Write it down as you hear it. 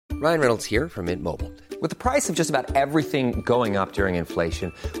Ryan Reynolds here from Mint Mobile. With the price of just about everything going up during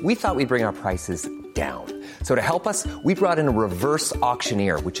inflation, we thought we'd bring our prices down. So to help us, we brought in a reverse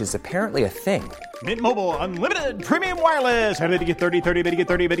auctioneer, which is apparently a thing. Mint Mobile Unlimited Premium Wireless. How to get 30, 30, bit to get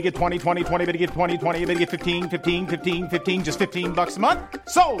 30, bit to get 20, 20, 20, bit to get 20, 20, bit to get 15, 15, 15, 15, just $15 a month?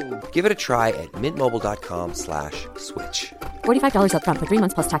 Sold! Give it a try at mintmobile.com/switch. $45 up front for 3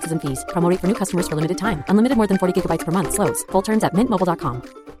 months plus taxes and fees. Promo rate for new customers for limited time. Unlimited more than 40 gigabytes per month. Slows full terms at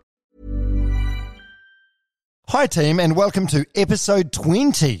mintmobile.com. Hi team, and welcome to episode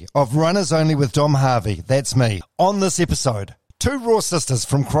 20 of Runners Only with Dom Harvey. That's me. On this episode, two raw sisters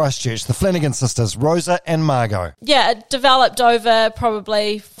from Christchurch, the Flanagan sisters, Rosa and Margot. Yeah, it developed over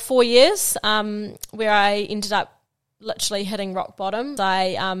probably 4 years, where I ended up literally hitting rock bottom.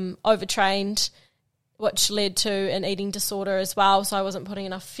 I overtrained, which led to an eating disorder as well, so I wasn't putting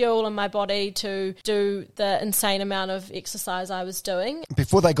enough fuel in my body to do the insane amount of exercise I was doing.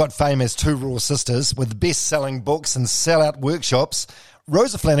 Before they got fame as two raw sisters with best-selling books and sell-out workshops,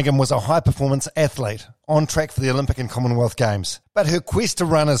 Rosa Flanagan was a high-performance athlete on track for the Olympic and Commonwealth Games. But her quest to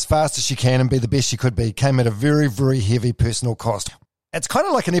run as fast as she can and be the best she could be came at a very, very heavy personal cost. It's kind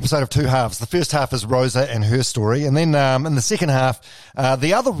of like an episode of two halves. The first half is Rosa and her story, and then in the second half,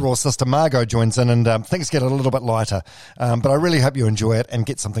 the other raw sister, Margot, joins in, and things get a little bit lighter. But I really hope you enjoy it and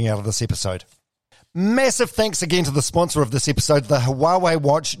get something out of this episode. Massive thanks again to the sponsor of this episode, the Huawei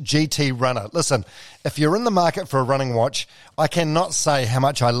Watch GT Runner. Listen, if you're in the market for a running watch, I cannot say how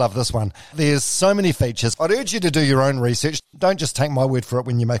much I love this one. There's so many features. I'd urge you to do your own research. Don't just take my word for it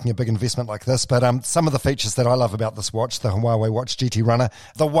when you're making a big investment like this, but some of the features that I love about this watch, the Huawei Watch GT Runner,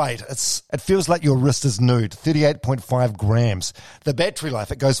 the weight, it feels like your wrist is nude, 38.5 grams. The battery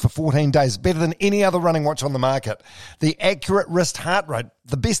life, it goes for 14 days, better than any other running watch on the market. The accurate wrist heart rate,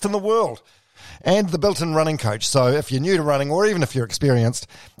 the best in the world. And the built-in running coach. So if you're new to running, or even if you're experienced,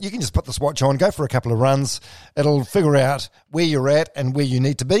 you can just put this watch on, go for a couple of runs. It'll figure out where you're at and where you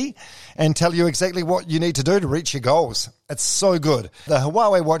need to be and tell you exactly what you need to do to reach your goals. It's so good. The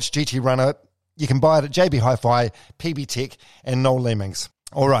Huawei Watch GT Runner, you can buy it at JB Hi-Fi, PB Tech, and Noel Leemings.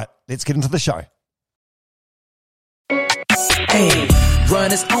 All right, let's get into the show. Hey,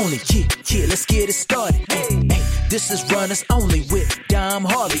 Runners Only, yeah, let's get it started. Hey, this is Runners Only with Dom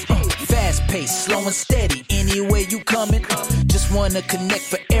Harvey. Fast paced, slow and steady, anywhere you coming. Just wanna connect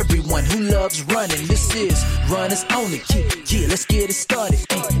for everyone who loves running. This is Runners Only, yeah, let's get it started.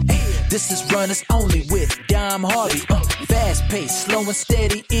 Hey, this is Runners Only with Dom Harvey. Fast paced, slow and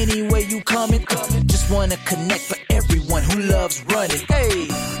steady, anywhere you coming. Just wanna connect for everyone who loves running. Hey,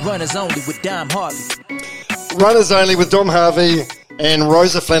 Runners Only with Dom Harvey. Runners Only with Dom Harvey and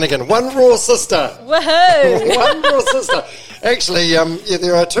Rosa Flanagan. One raw sister. Woohoo! One raw sister. Actually,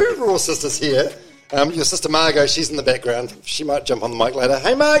 there are two raw sisters here. Your sister Margot, she's in the background. She might jump on the mic later.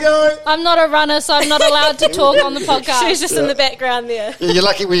 Hey, Margot! I'm not a runner, so I'm not allowed to talk on the podcast. She's just in the background there. Yeah, you're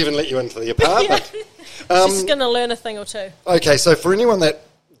lucky we even let you into the apartment. She's going to learn a thing or two. Okay, so for anyone that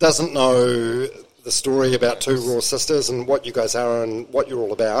doesn't know the story about two raw sisters and what you guys are and what you're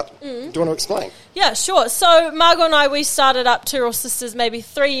all about, do you want to explain? Yeah, sure. So Margot and I, we started up Two Raw Sisters maybe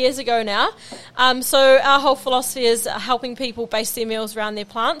 3 years ago now. So our whole philosophy is helping people base their meals around their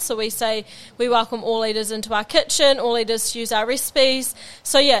plants. So we say we welcome all eaters into our kitchen, all eaters to use our recipes.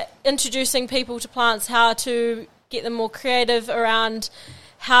 So yeah, introducing people to plants, how to get them more creative around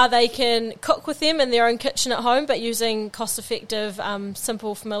how they can cook with them in their own kitchen at home, but using cost-effective,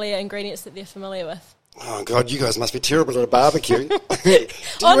 simple, familiar ingredients that they're familiar with. Oh, God, you guys must be terrible at a barbecue.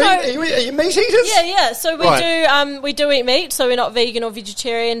 Are you meat eaters? Yeah. So we do eat meat, so we're not vegan or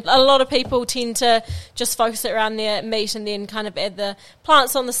vegetarian. A lot of people tend to just focus it around their meat and then kind of add the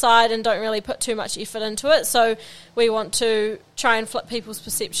plants on the side and don't really put too much effort into it. So we want to try and flip people's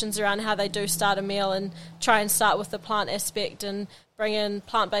perceptions around how they do start a meal and try and start with the plant aspect and bring in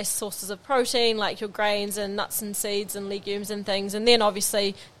plant-based sources of protein like your grains and nuts and seeds and legumes and things, and then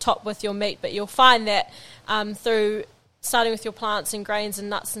obviously top with your meat. But you'll find that through starting with your plants and grains and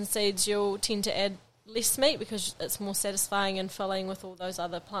nuts and seeds, you'll tend to add less meat because it's more satisfying and filling with all those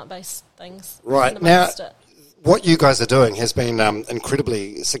other plant-based things. Right. Now, what you guys are doing has been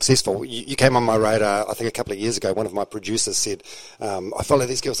incredibly successful. You came on my radar, I think, a couple of years ago. One of my producers said, I follow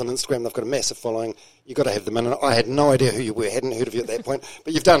these girls on Instagram, they've got a massive following, you've got to have them in. And I had no idea who you were, hadn't heard of you at that point.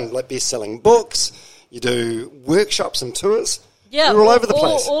 But you've done like best-selling books, you do workshops and tours. Yeah, you're all over the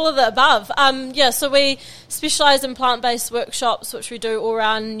place. All of the above. So we specialise in plant-based workshops, which we do all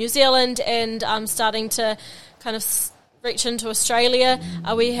around New Zealand and starting to kind of reach into Australia.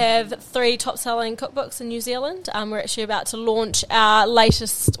 We have 3 top-selling cookbooks in New Zealand. We're actually about to launch our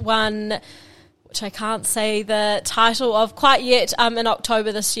latest one which I can't say the title of quite yet, in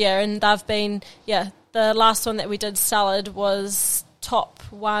October this year. And they've been, the last one that we did, Salad, was top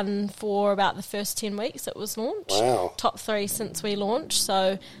 1 for about the first 10 weeks it was launched. Wow. Top 3 since we launched.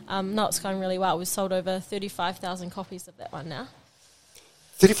 So, no, it's going really well. We've sold over 35,000 copies of that one now.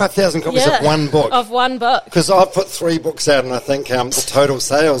 35,000 copies of one book. Of one book. Because I've put 3 books out, and I think the total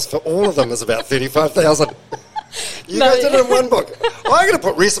sales for all of them is about 35,000. You guys did it in one book. I'm going to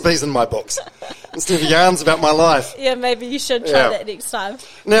put recipes in my books instead of yarns about my life. Yeah, maybe you should try that next time.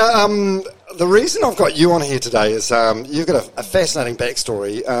 Now, the reason I've got you on here today is you've got a fascinating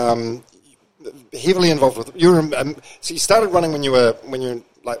backstory. Heavily involved with so you started running when you were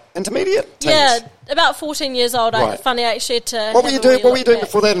like intermediate. Teens. Yeah, about 14 years old. Right. Funny, I actually had to. What were you doing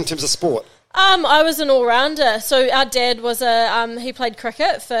before that in terms of sport? I was an all-rounder. So our dad was he played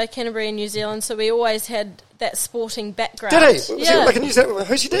cricket for Canterbury in New Zealand, so we always had that sporting background. Did he? Was he like in New Zealand?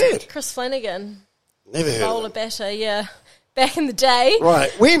 Who's your dad? Chris Flanagan. Never heard Bowler of him. batter, yeah. Back in the day.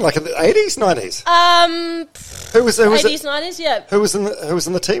 Right. When? Like in the 80s, 90s? Who was 80s, 90s, yeah. Who was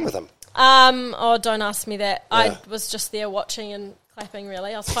in the team with him? Don't ask me that. Yeah. I was just there watching and clapping,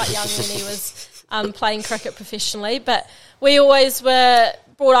 really. I was quite young when he was playing cricket professionally, but we always were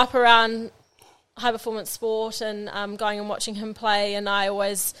brought up around high-performance sport and going and watching him play, and I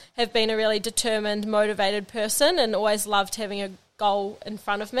always have been a really determined, motivated person and always loved having a goal in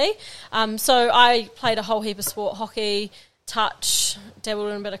front of me. So I played a whole heap of sport, hockey, touch, dabbled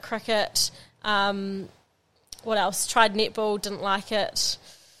in a bit of cricket. What else? Tried netball, didn't like it.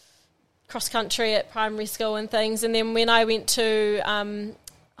 Cross-country at primary school and things. And then when I went to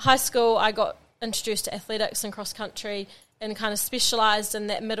high school, I got introduced to athletics and cross-country and kind of specialised in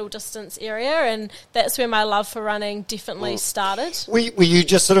that middle distance area, and that's where my love for running definitely started. Were you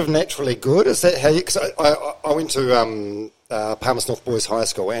just sort of naturally good? Is that how you... Because I went to Palmerston North Boys High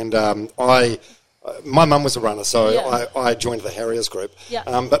School, and my mum was a runner, so I joined the Harriers group. Yeah.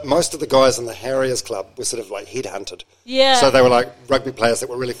 But most of the guys in the Harriers club were sort of like headhunted. Yeah. So they were like rugby players that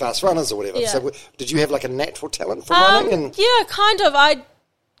were really fast runners or whatever. Yeah. So did you have like a natural talent for running? Yeah, kind of. I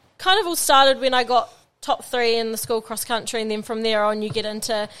kind of all started when I got top 3 in the school cross country, and then from there on you get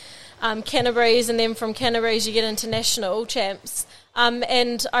into Canterbury's, and then from Canterbury's you get into national champs.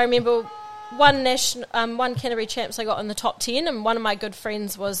 And I remember one Canterbury champs I got in the top 10, and one of my good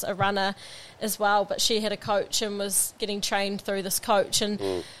friends was a runner as well, but she had a coach and was getting trained through this coach, and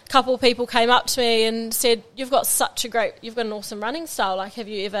a couple of people came up to me and said, you've got an awesome running style, like have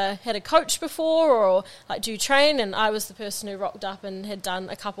you ever had a coach before, or like do you train? And I was the person who rocked up and had done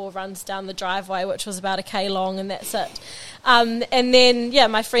a couple of runs down the driveway, which was about 1K long, and that's it. And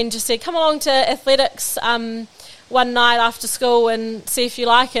then my friend just said, come along to athletics one night after school and see if you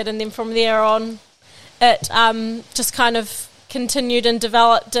like it. And then from there on, it just kind of continued and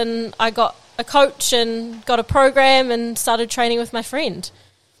developed, and I got a coach and got a program and started training with my friend.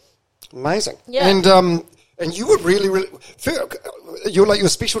 Amazing. Yeah. And you were really, your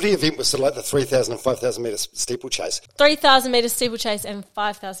specialty event was sort of like the 3,000 and 5,000 metre steeplechase. 3,000 metre steeplechase and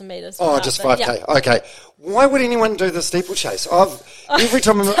 5,000 metres. Oh, just 5K. Yeah. Okay. Why would anyone do the steeplechase? Every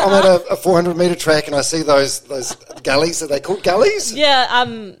time I'm at a 400 metre track and I see those gullies, are they called gullies? Yeah,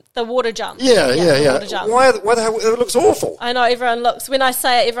 the water jump. Yeah. Water jump. Why the hell? It looks awful. I know, when I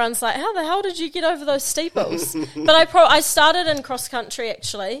say it, everyone's like, how the hell did you get over those steeples? But I started in cross country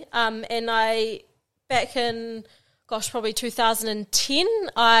actually, and back in, probably 2010,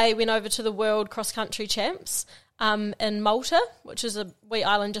 I went over to the World Cross Country Champs in Malta, which is a wee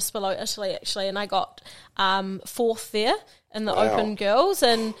island just below Italy, actually, and I got 4th there in the Open Girls,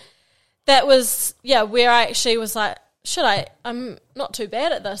 and that was, where I actually was like, I'm not too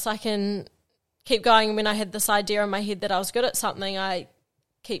bad at this, I can keep going. When I had this idea in my head that I was good at something, I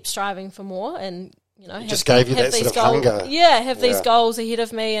keep striving for more, and, just gave you that sort of hunger. Yeah, have these goals ahead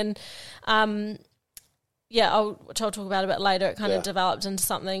of me, and... which I'll talk about a bit later. It kind of developed into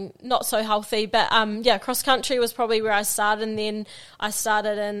something not so healthy. But, cross country was probably where I started. And then I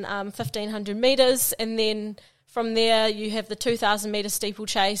started in 1,500 metres. And then from there, you have the 2,000 metre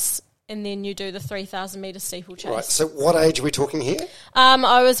steeplechase. And then you do the 3,000 metre steeplechase. Right. So what age are we talking here?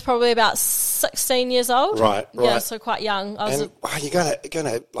 I was probably about 16 years old. Right. Yeah, so quite young. You're going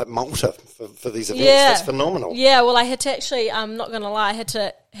to like Malta for these events. Yeah. That's phenomenal. Yeah, well, I had to actually, I'm not going to lie, I had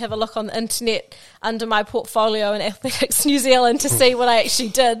to have a look on the internet under my portfolio in Athletics New Zealand to see what I actually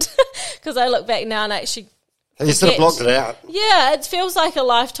did. Because I look back now and I actually... Have you sort of blocked it out? Yeah, it feels like a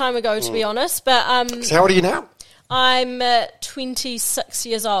lifetime ago, to be honest. But so how old are you now? I'm 26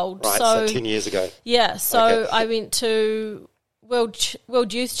 years old. Right, so 10 years ago. Yeah, so I went to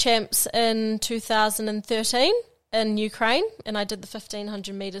World Youth Champs in 2013 in Ukraine, and I did the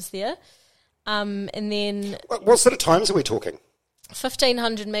 1,500 metres there. And then What sort of times are we talking?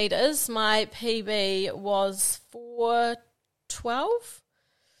 1,500 metres, my PB was 4:12.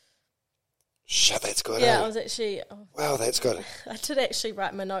 Shit, that's good. Yeah, eh? I was actually... Wow, that's good. I did actually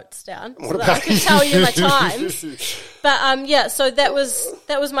write my notes down What so that about I could tell you my times. But yeah, so that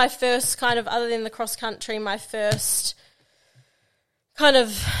was my first kind of, other than the cross country, my first kind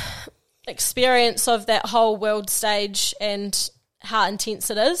of experience of that whole world stage and how intense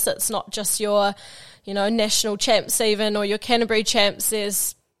it is. It's not just your, national champs even, or your Canterbury champs.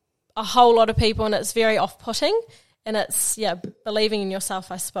 There's a whole lot of people, and it's very off-putting. And it's, believing in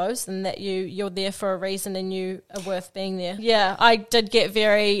yourself, I suppose, and that you're there for a reason and you are worth being there. Yeah, I did get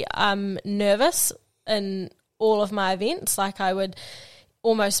very nervous in all of my events. Like, I would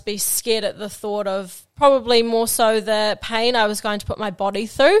almost be scared at the thought of probably more so the pain I was going to put my body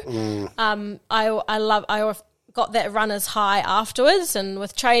through. I got that runner's high afterwards, and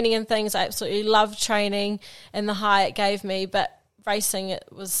with training and things, I absolutely loved training and the high it gave me, but racing, it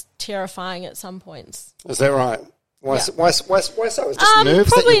was terrifying at some points. Is that right? Why so? It was just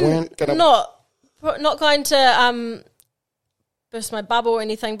nerves that probably you weren't going to... not going to burst my bubble or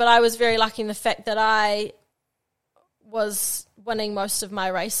anything, but I was very lucky in the fact that I was winning most of my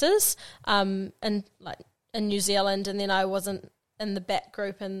races in New Zealand, and then I wasn't in the back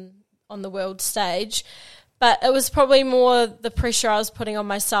group and on the world stage. But it was probably more the pressure I was putting on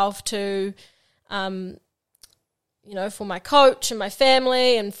myself to... for my coach and my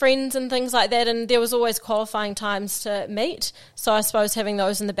family and friends and things like that. And there was always qualifying times to meet. So I suppose having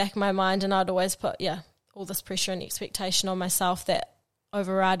those in the back of my mind, and I'd always put, all this pressure and expectation on myself that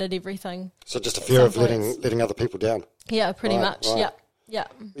overrided everything. So just a fear of letting other people down. Yeah, pretty much. Right. Yeah.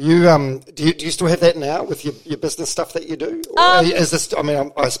 You do you still have that now with your business stuff that you do? Or is this? I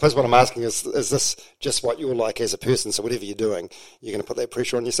mean, I suppose what I'm asking is this just what you're like as a person? So whatever you're doing, you're going to put that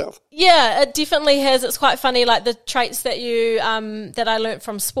pressure on yourself? Yeah, it definitely has. It's quite funny, like the traits that you that I learnt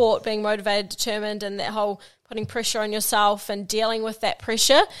from sport, being motivated, determined, and that whole putting pressure on yourself and dealing with that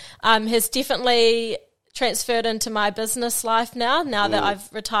pressure has definitely transferred into my business life now that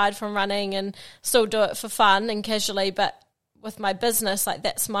I've retired from running and still do it for fun and casually, but with my business, like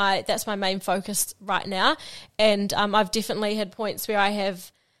that's my main focus right now. And I've definitely had points where I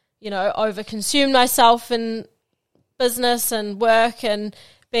have, over-consumed myself in business and work, and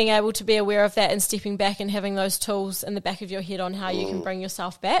being able to be aware of that and stepping back and having those tools in the back of your head on how you can bring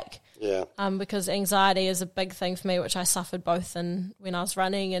yourself back. Yeah. Because anxiety is a big thing for me, which I suffered both when I was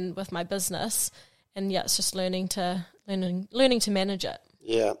running and with my business. And it's just learning to manage it.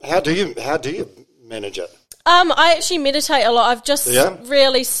 Yeah. How do you manage it? I actually meditate a lot. I've just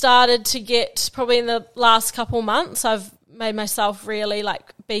really started to get, probably in the last couple months, I've made myself really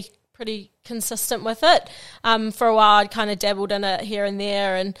be pretty consistent with it. For a while I'd kind of dabbled in it here and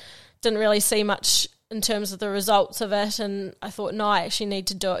there and didn't really see much in terms of the results of it, and I thought, no, I actually need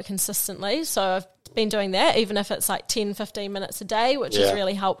to do it consistently. So I've been doing that, even if it's 10-15 minutes a day, which has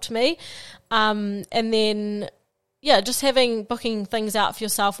really helped me. And then just booking things out for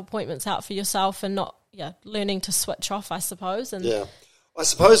yourself, appointments out for yourself, and not learning to switch off, I suppose. And I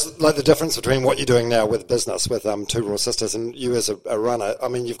suppose the difference between what you're doing now with business with Two Raw Sisters and you as a runner, I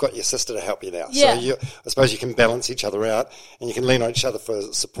mean, you've got your sister to help you now. Yeah. So I suppose you can balance each other out and you can lean on each other for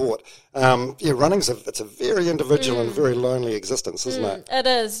support. Running's it's a very individual and very lonely existence, isn't it? It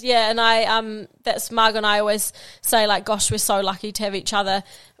is, yeah. And I that's Marg and I always say, gosh, we're so lucky to have each other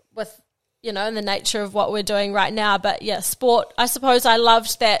with, in the nature of what we're doing right now. But sport, I suppose I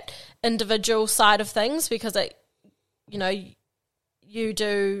loved that individual side of things because it, you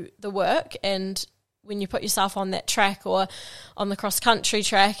do the work, and when you put yourself on that track or on the cross-country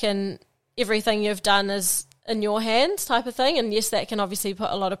track, and everything you've done is in your hands type of thing. And yes, that can obviously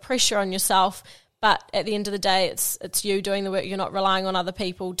put a lot of pressure on yourself, but at the end of the day, it's you doing the work. You're not relying on other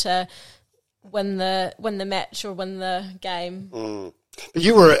people to win the match or win the game. But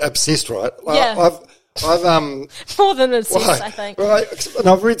you were obsessed, right? I've more than obsessed, I think. Right, and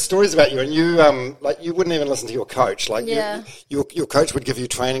I've read stories about you, and you you wouldn't even listen to your coach. Your coach would give you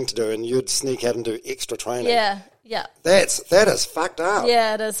training to do, and you'd sneak out and do extra training. Yeah. That is fucked up.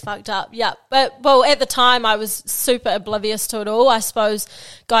 Yeah, it is fucked up. Yeah, but at the time I was super oblivious to it all. I suppose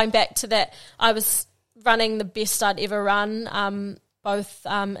going back to that, I was running the best I'd ever run, both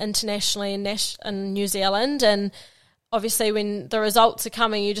internationally and in New Zealand, and obviously when the results are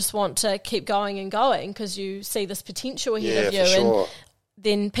coming, you just want to keep going and going because you see this potential ahead of you. For sure.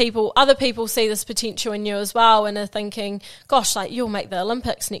 And then other people see this potential in you as well and are thinking, gosh, you'll make the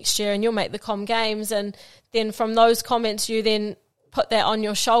Olympics next year and you'll make the Com Games. And then from those comments, you then put that on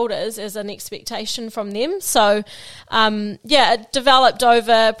your shoulders as an expectation from them. So, it developed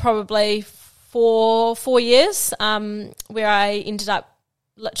over probably for 4 years, where I ended up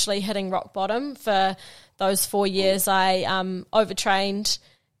literally hitting rock bottom. For those 4 years, I overtrained,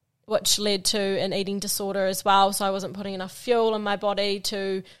 which led to an eating disorder as well. So I wasn't putting enough fuel in my body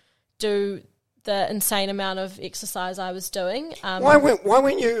to do the insane amount of exercise I was doing. Why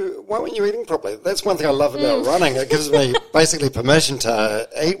weren't you eating properly? That's one thing I love about running. It gives me basically permission to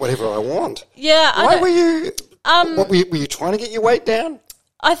eat whatever I want. Yeah. Why were you? Were you trying to get your weight down?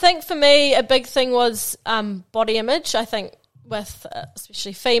 I think for me, a big thing was body image. I think with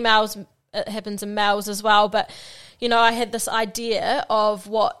especially females, it happens in males as well. But, you know, I had this idea of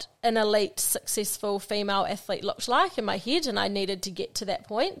what an elite, successful female athlete looked like in my head, and I needed to get to that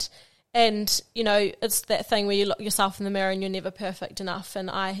point. And, you know, it's that thing where you look yourself in the mirror and you're never perfect enough. And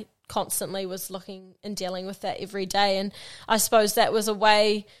I constantly was looking and dealing with that every day. And I suppose that was a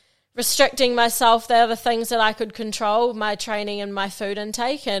way, restricting myself, the other things that I could control, my training and my food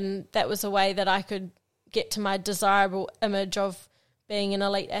intake. And that was a way that I could get to my desirable image of being an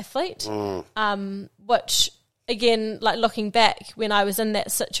elite athlete. Which, again, like looking back, when I was in that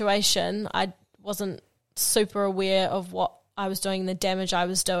situation, I wasn't super aware of what I was doing, the damage I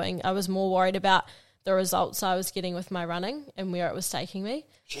was doing. I was more worried about the results I was getting with my running and where it was taking me.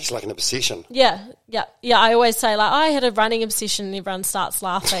 She's like an obsession. Yeah. I always say, like, I had a running obsession, and everyone starts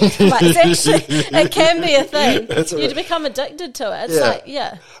laughing. Like, it's actually, it can be a thing. You become addicted to it.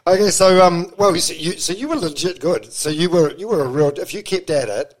 It's Okay, so so you were legit good. So you were a real. If you kept at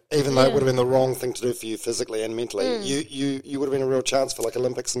it, even though it would have been the wrong thing to do for you physically and mentally, you would have been a real chance for like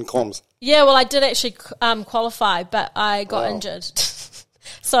Olympics and comms. Yeah, well, I did actually qualify, but I got injured.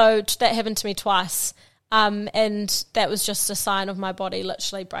 So that happened to me twice. And that was just a sign of my body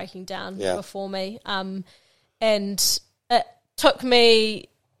literally breaking down before me. And it took me,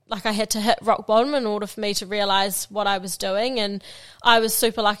 like, I had to hit rock bottom in order for me to realise what I was doing. And I was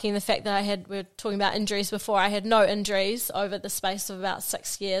super lucky in the fact that we were talking about injuries before, I had no injuries over the space of about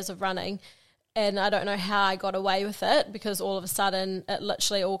 6 years of running. And I don't know how I got away with it, because all of a sudden it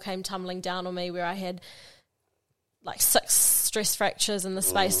literally all came tumbling down on me, where I had like 6 stress fractures in the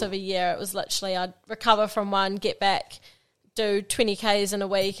space of a year. It was literally, I'd recover from one, get back, do 20 Ks in a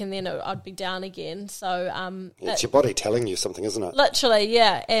week, and then I'd be down again. So it's your body telling you something, isn't it? Literally,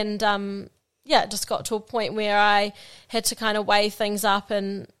 yeah. And it just got to a point where I had to kind of weigh things up,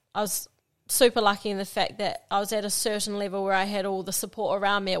 and I was super lucky in the fact that I was at a certain level where I had all the support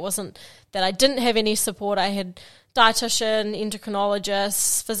around me. It wasn't that I didn't have any support. I had dietitian,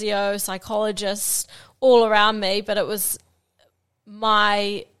 endocrinologists, physio, psychologists all around me, but it was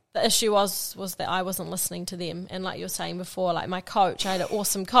the issue was that I wasn't listening to them. And like you were saying before, like my coach, I had an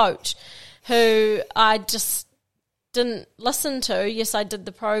awesome coach who I just didn't listen to. Yes, I did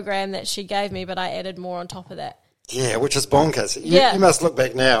the program that she gave me, but I added more on top of that. Yeah, which is bonkers. You must look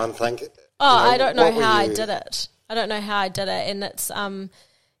back now and think, I don't know how I did it. I don't know how I did it. And it's,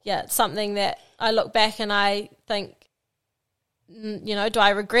 it's something that I look back and I think, you know, do I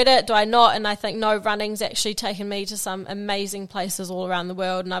regret it? Do I not? And I think, no, running's actually taken me to some amazing places all around the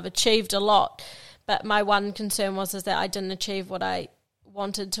world, and I've achieved a lot. But my one concern is that I didn't achieve what I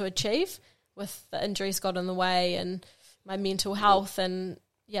wanted to achieve, with the injuries got in the way and my mental health. And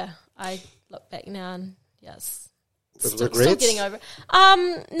I look back now and still getting over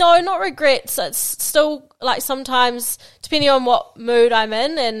it. No, not regrets. It's still, like, sometimes, depending on what mood I'm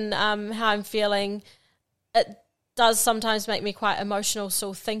in and how I'm feeling, it does sometimes make me quite emotional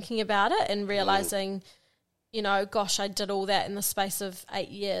still thinking about it and realising, you know, gosh, I did all that in the space of 8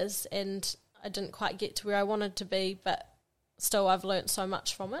 years and I didn't quite get to where I wanted to be, but still I've learnt so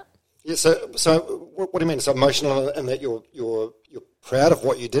much from it. Yeah, so what do you mean? So emotional in that you're proud of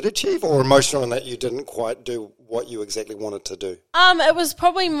what you did achieve, or emotional in that you didn't quite do what you exactly wanted to do? It was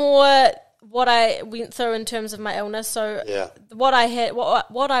probably more what I went through in terms of my illness. So what I had,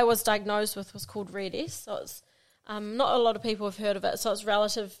 what I was diagnosed with was called RED-S. So it's not a lot of people have heard of it. So it's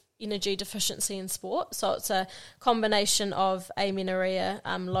relative energy deficiency in sport. So it's a combination of amenorrhea,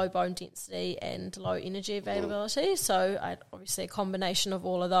 low bone density, and low energy availability. So obviously a combination of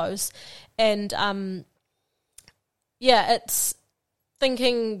all of those. And it's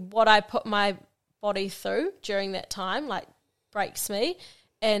thinking what I put my body through during that time, like, breaks me,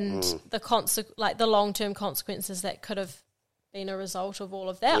 and the long-term consequences that could have been a result of all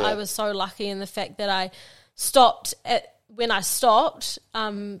of that. I was so lucky in the fact that I stopped when I stopped,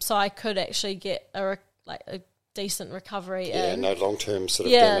 so I could actually get a decent recovery. No long-term sort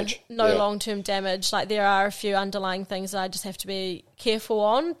of damage. No long-term damage. Like, there are a few underlying things that I just have to be careful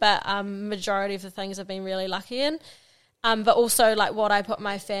on, but majority of the things I've been really lucky in. But also, like, what I put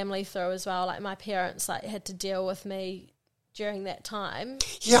my family through as well. Like, my parents, like, had to deal with me during that time.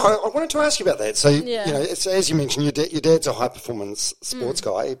 Yeah, I wanted to ask you about that. So, it's, as you mentioned, your dad's a high performance sports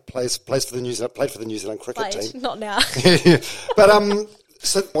guy. He played for the New Zealand cricket team. Not now. But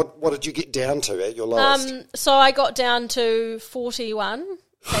so what did you get down to at your lowest? So I got down to 41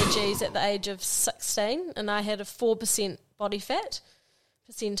 kgs at the age of 16, and I had a 4% body fat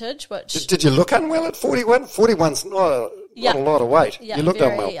percentage. Which did you look unwell at 41? 41's not a lot of weight. Yeah, you looked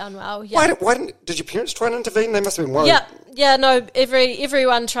very unwell. Yeah. Why did your parents try and intervene? They must have been worried. Yeah. No.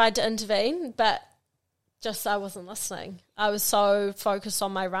 Everyone tried to intervene, but just I wasn't listening. I was so focused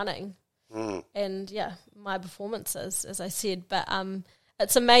on my running and my performances, as I said. But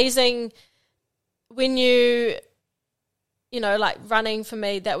it's amazing when you know, like running for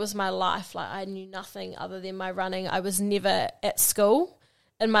me, that was my life. Like I knew nothing other than my running. I was never at school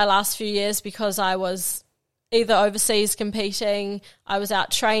in my last few years because I was either overseas competing, I was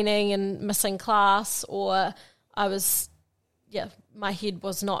out training and missing class, or I was, my head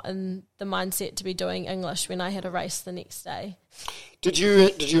was not in the mindset to be doing English when I had a race the next day. Did you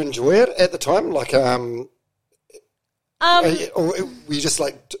enjoy it at the time? Like, or were you just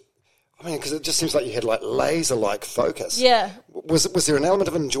like, I mean, because it just seems like you had like laser-like focus. Yeah. Was there an element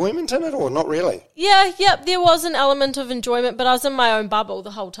of enjoyment in it, or not really? Yeah, there was an element of enjoyment, but I was in my own bubble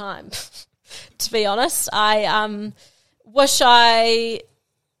the whole time. To be honest, I wish I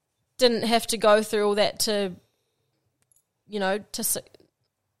didn't have to go through all that to, you know, to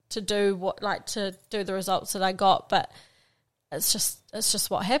do the results that I got. But it's just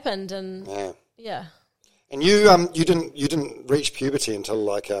what happened, and yeah. And you didn't reach puberty until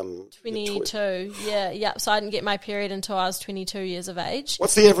like 22. Yeah. So I didn't get my period until I was 22 years of age.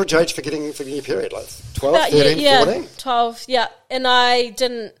 What's the average age for getting your period? Like 12, 13, 14? 12. Yeah, and I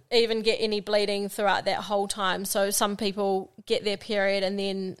didn't even get any bleeding throughout that whole time. So some people get their period and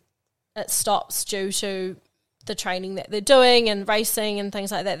then it stops due to the training that they're doing and racing and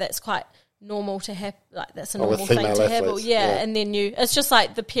things like that. That's quite normal to have, like that's a normal thing to have. And then it's just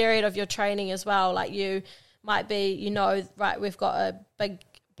like the period of your training as well. Like you might be, you know, right, we've got a big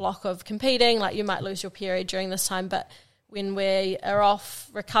block of competing, like you might lose your period during this time, but when we are off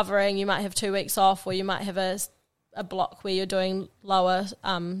recovering, you might have 2 weeks off, or you might have a block where you're doing lower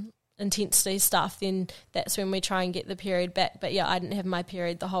intensity stuff, then that's when we try and get the period back. But I didn't have my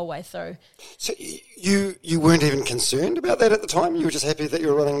period the whole way through. So you weren't even concerned about that at the time? You were just happy that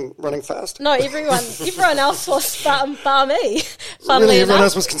you were running fast? No, everyone else was bar me. Really, everyone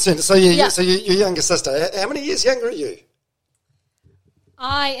else was concerned. So so your younger sister, how many years younger are you?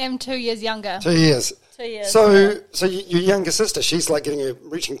 I am 2 years younger. 2 years. 2 years. So your younger sister, she's like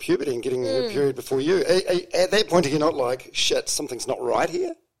reaching puberty and getting her period before you. At that point, are you not like, shit, something's not right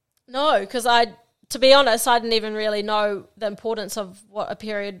here? No, because to be honest, I didn't even really know the importance of what a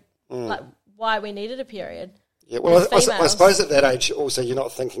period, like why we needed a period. Yeah, well, I suppose at that age also you're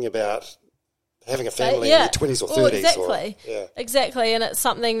not thinking about having a family in your 20s or 30s. Exactly. Exactly, and it's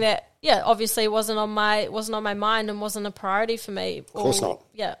something that, obviously wasn't on my mind and wasn't a priority for me. Of course not.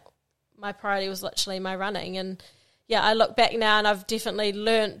 Yeah, my priority was literally my running, and I look back now and I've definitely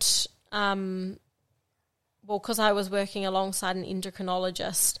learnt, because I was working alongside an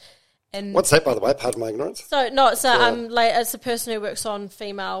endocrinologist. And what's that, by the way? Pardon my ignorance. So no, it's a person who works on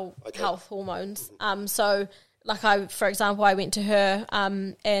female health hormones. So like for example, I went to her,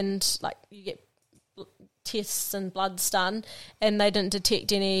 and like you get tests and bloods done, and they didn't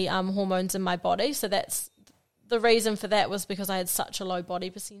detect any hormones in my body. So that's the reason for that, was because I had such a low body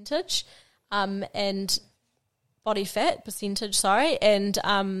percentage, and body fat percentage. Sorry, and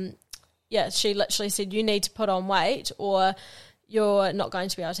she literally said, you need to put on weight or you're not going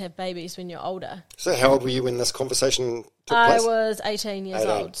to be able to have babies when you're older. So how old were you when this conversation took place? I was 18 years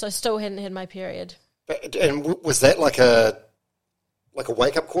old, so still hadn't had my period. And was that like a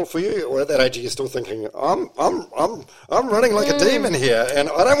wake up call for you, or at that age are you still thinking, I'm running like a demon here, and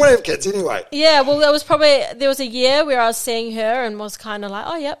I don't want to have kids anyway? Yeah, well, there was a year where I was seeing her and was kind of like,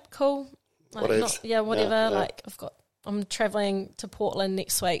 oh, yep, cool. Like, whatever. Like I'm travelling to Portland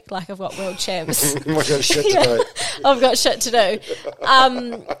next week. Like I've got world champs. I've got shit to do. I've got shit to do.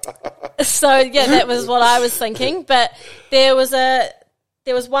 So that was what I was thinking. But there was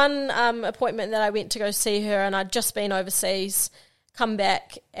one appointment that I went to go see her, and I'd just been overseas, come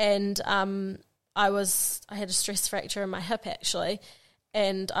back, and I had a stress fracture in my hip actually,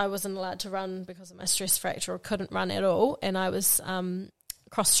 and I wasn't allowed to run because of my stress fracture, or couldn't run at all, and I was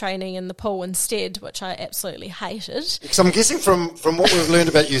cross-training in the pool instead, which I absolutely hated. Because I'm guessing from what we've learned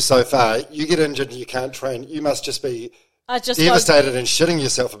about you so far, you get injured and you can't train, you must just be devastated and shitting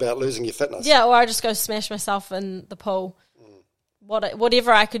yourself about losing your fitness. Yeah, or I just go smash myself in the pool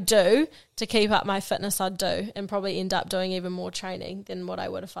whatever I could do to keep up my fitness, I'd do, and probably end up doing even more training than what I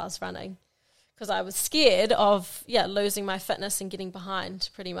would if I was running. Because I was scared of, losing my fitness and getting behind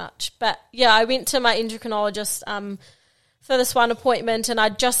pretty much. But, I went to my endocrinologist for this one appointment, and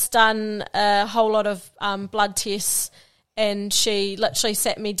I'd just done a whole lot of blood tests, and she literally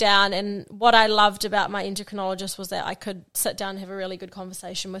sat me down. And what I loved about my endocrinologist was that I could sit down and have a really good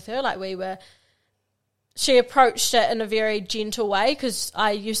conversation with her. She approached it in a very gentle way, because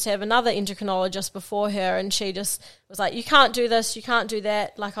I used to have another endocrinologist before her, and she just was like, you can't do this, you can't do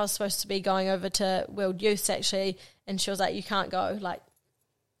that. Like, I was supposed to be going over to World Youth, actually, and she was like, you can't go. Like,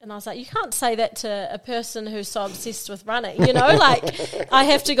 and I was like, you can't say that to a person who's so obsessed with running, you know? Like, I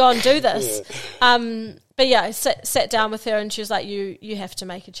have to go and do this. Yeah. But I sat down with her, and she was like, you have to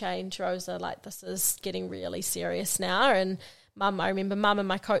make a change, Rosa. Like, this is getting really serious now. And I remember Mum and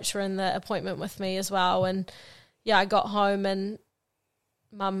my coach were in the appointment with me as well, and I got home and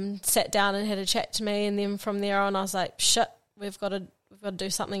Mum sat down and had a chat to me, and then from there on I was like, shit, we've got to do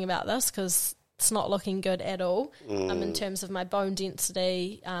something about this, because it's not looking good at all. In terms of my bone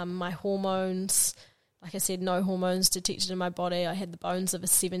density, my hormones. Like I said, no hormones detected in my body. I had the bones of a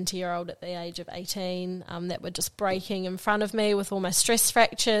 70-year-old at the age of 18 that were just breaking in front of me with all my stress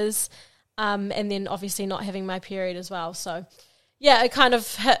fractures. And then obviously not having my period as well. So, it kind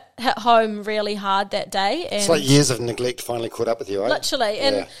of hit home really hard that day. And it's like years of neglect finally caught up with you, right? Literally.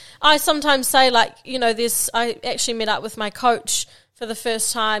 And I sometimes say, like, I actually met up with my coach for the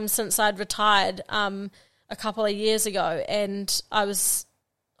first time since I'd retired a couple of years ago. And I was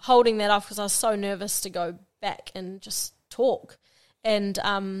holding that off because I was so nervous to go back and just talk and,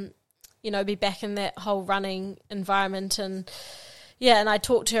 be back in that whole running environment. And and I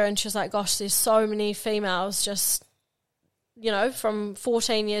talked to her, and she was like, gosh, there's so many females just, from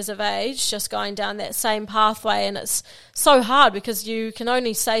 14 years of age, just going down that same pathway. And it's so hard because you can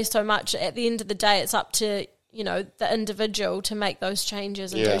only say so much. At the end of the day, it's up to, the individual to make those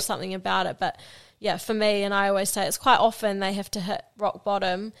changes and do something about it. But, for me, and I always say it's quite often they have to hit rock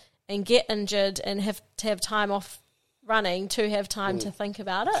bottom and get injured and have to have time off running to have time to think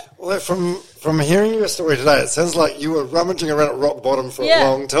about it. Well, from hearing your story today, it sounds like you were rummaging around at rock bottom for a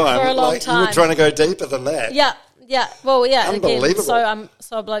long time. For a long time. You were trying to go deeper than that. Yeah. Well, Unbelievable. Again, so I'm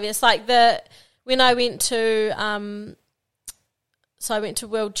so oblivious. Like when I went to I went to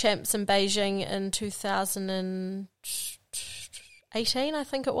World Champs in Beijing in 2018, I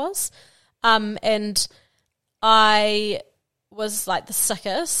think it was. And I was like the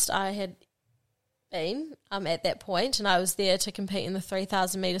sickest I had been at that point, and I was there to compete in the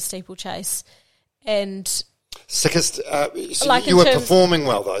 3,000 metre steeplechase. And sickest, so you were performing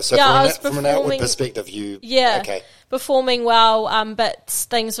well though. So from an outward perspective, performing well. But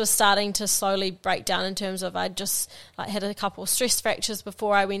things were starting to slowly break down in terms of I just had a couple of stress fractures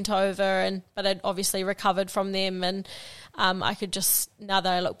before I went over, but I'd obviously recovered from them. And I could just, now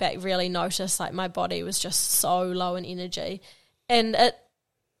that I look back, really notice like my body was just so low in energy, and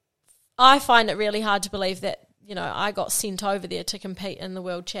I find it really hard to believe that, I got sent over there to compete in the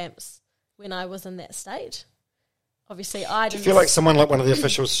World Champs when I was in that state. Obviously, I didn't. Do you feel like someone like one of the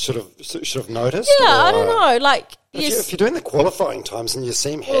officials should have noticed? Yeah, I don't know. Like, if you're doing the qualifying times and you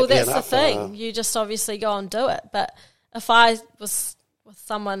seem happy enough. Well, that's the thing. You just obviously go and do it. But if I was with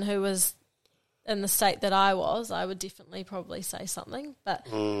someone who was in the state that I was, I would definitely probably say something. But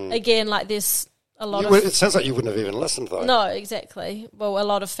again, like there's a lot of... It sounds like you wouldn't have even listened, though. No, exactly. Well, a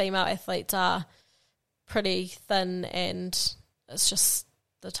lot of female athletes are pretty thin, and it's just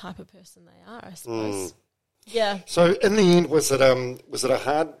the type of person they are, I suppose. Yeah. So in the end, was it a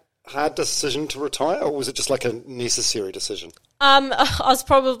hard decision to retire, or was it just like a necessary decision?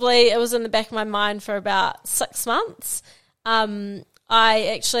 It was in the back of my mind for about 6 months. I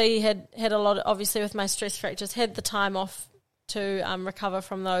actually had a lot of, obviously with my stress fractures, had the time off to recover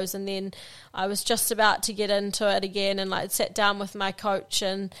from those, and then I was just about to get into it again, and like sat down with my coach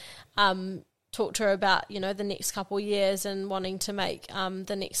and talked to her about the next couple of years and wanting to make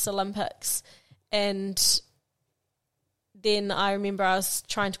the next Olympics. And then I remember I was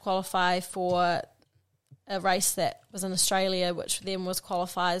trying to qualify for a race that was in Australia, which then was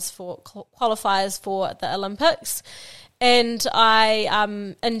qualifiers for the Olympics, and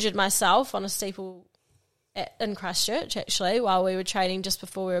I injured myself on a steeple in Christchurch, actually, while we were training just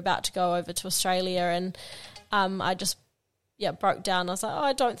before we were about to go over to Australia, and I just broke down. I was like,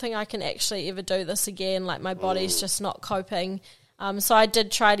 I don't think I can actually ever do this again. Like my body's just not coping. So I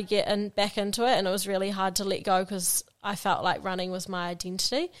did try to get back into it, and it was really hard to let go because I felt like running was my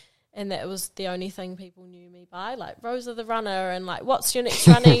identity, and that it was the only thing people knew me by, like Rosa the runner, and like what's your next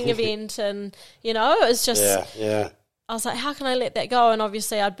running event, and it was just I was like, how can I let that go? And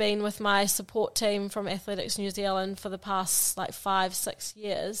obviously I'd been with my support team from Athletics New Zealand for the past 5-6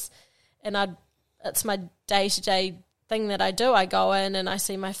 years, and it's my day-to-day thing that I do. I go in and I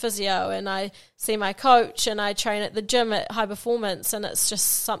see my physio and I see my coach and I train at the gym at High Performance, and it's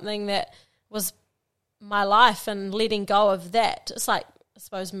just something that was my life, and letting go of that. It's like, I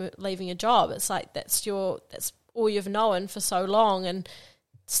suppose, leaving a job. It's like that's all you've known for so long, and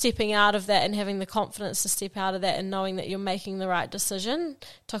stepping out of that and having the confidence to step out of that and knowing that you're making the right decision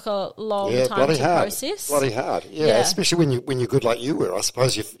took a long time to process. Bloody hard, yeah. Especially when you're good like you were. I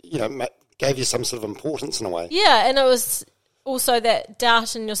suppose gave you some sort of importance in a way. Yeah, and it was also that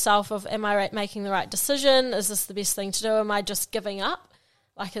doubt in yourself of, am I making the right decision? Is this the best thing to do? Am I just giving up?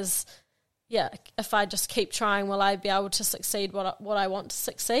 If I just keep trying, will I be able to succeed what I want to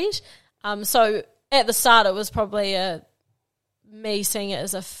succeed? So at the start, it was probably me seeing it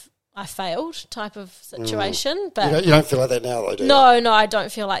as if I failed type of situation. But you don't feel like that now, though, do you? No, I don't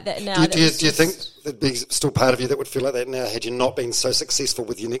feel like that now. Do you think there'd be still part of you that would feel like that now had you not been so successful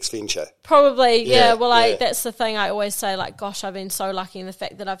with your next venture? Probably, yeah. Well, that's the thing I always say, gosh, I've been so lucky in the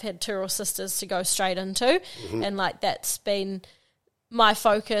fact that I've had two real sisters to go straight into, and that's been my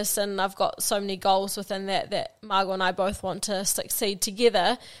focus, and I've got so many goals within that Margot and I both want to succeed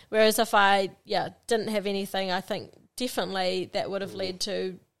together. Whereas if I didn't have anything, I think definitely that would have led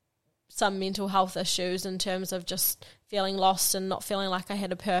to some mental health issues in terms of just feeling lost and not feeling like I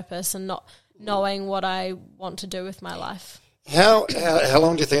had a purpose and not knowing what I want to do with my life. How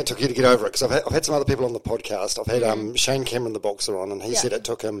long do you think it took you to get over it? Because I've had some other people on the podcast. I've had Shane Cameron, the boxer, on, and he said it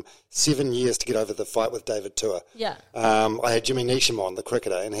took him 7 years to get over the fight with David Tua. Yeah. I had Jimmy Neesham on, the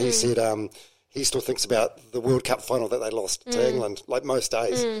cricketer, and he said he still thinks about the World Cup final that they lost to England, like most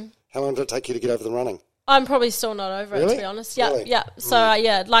days. How long did it take you to get over the running? I'm probably still not over it, to be honest. Yeah, really? yeah. So,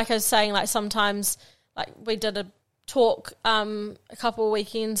 like I was saying, sometimes, we did a talk a couple of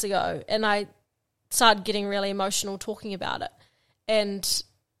weekends ago, and I started getting really emotional talking about it. And,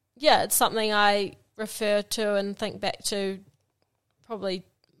 it's something I refer to and think back to probably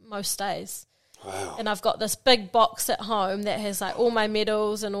most days. Wow. And I've got this big box at home that has, all my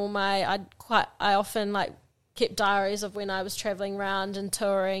medals and all my... I often, kept diaries of when I was travelling around and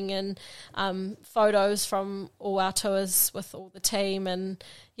touring, and photos from all our tours with all the team. And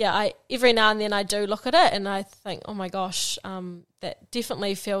I every now and then I do look at it and I think, oh my gosh, that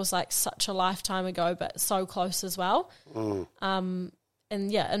definitely feels like such a lifetime ago, but so close as well. And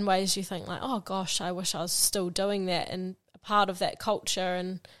in ways you think oh gosh, I wish I was still doing that and a part of that culture.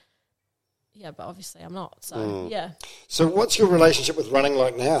 And but obviously I'm not. So So what's your relationship with running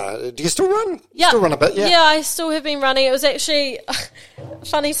like now? Do you still run? Yeah. Still run a bit? Yeah, I still have been running. It was actually a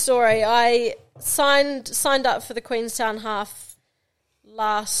funny story. I signed up for the Queenstown Half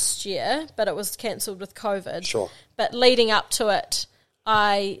last year, but it was cancelled with COVID. Sure. But leading up to it,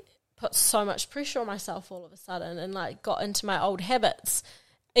 I put so much pressure on myself all of a sudden and got into my old habits.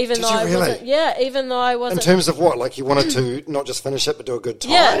 Even though I wasn't. In terms of what? You wanted to not just finish it, but do a good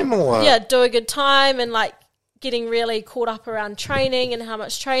time? Yeah, do a good time, and getting really caught up around training and how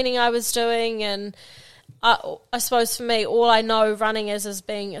much training I was doing. And I suppose for me, all I know running is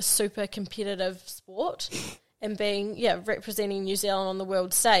being a super competitive sport and being, representing New Zealand on the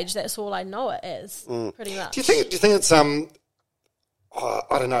world stage. That's all I know it as, pretty much. Do you think it's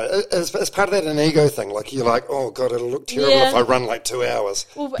I don't know. Is part of that an ego thing? You're oh God, it'll look terrible if I run 2 hours.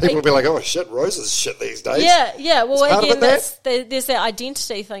 Well, people will be like, oh shit, Rose is shit these days. Yeah. Well, again, there's that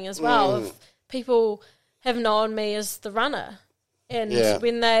identity thing as well. Of people have known me as the runner, and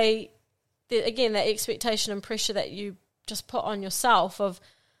when that expectation and pressure that you just put on yourself of,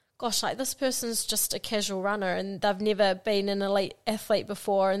 gosh, this person's just a casual runner and they've never been an elite athlete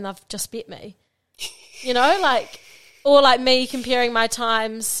before and they've just beat me. Or me comparing my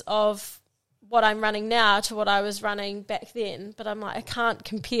times of what I'm running now to what I was running back then. But I'm I can't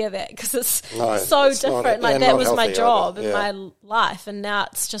compare that because it's so different. That was my job and my life. And now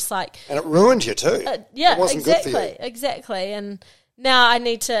it's just And it ruined you too. It wasn't good for you. Exactly. And now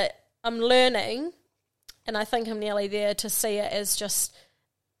I'm learning, and I think I'm nearly there to see it as just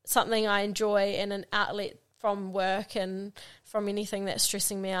something I enjoy and an outlet from work and from anything that's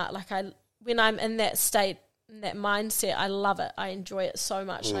stressing me out. When I'm in that state, that mindset, I love it. I enjoy it so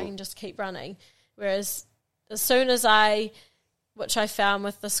much and I can just keep running. Whereas as soon as which I found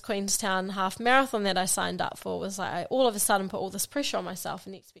with this Queenstown Half Marathon that I signed up for, was I all of a sudden put all this pressure on myself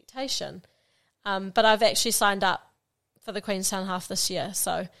and expectation. But I've actually signed up for the Queenstown Half this year,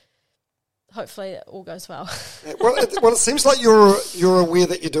 so hopefully it all goes well. Well, it seems like you're aware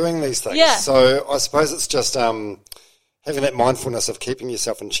that you're doing these things. Yeah. So I suppose it's just having that mindfulness of keeping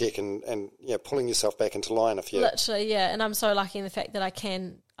yourself in check and pulling yourself back into line if you... Literally, yeah. And I'm so lucky in the fact that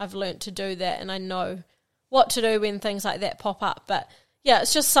I've learnt to do that, and I know what to do when things like that pop up. But yeah,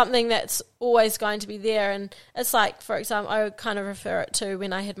 it's just something that's always going to be there. And it's like, for example, I kind of refer it to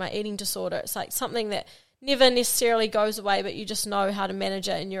when I had my eating disorder. It's like something that never necessarily goes away, but you just know how to manage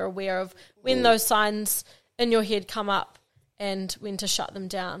it, and you're aware of when those signs in your head come up and when to shut them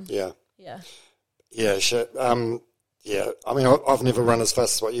down. Yeah. Yeah. Yeah, shit. Yeah, I mean, I've never run as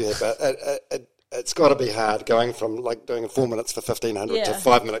fast as what you have, but it's got to be hard going from like doing 4 minutes for 1,500 to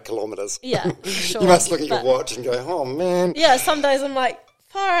 5 minute kilometres. Yeah, sure. You must look at your watch and go, oh man. Yeah, some days I'm like,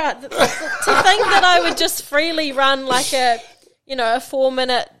 far out. To think that I would just freely run like a 4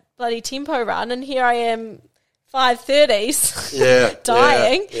 minute bloody tempo run, and here I am 5:30s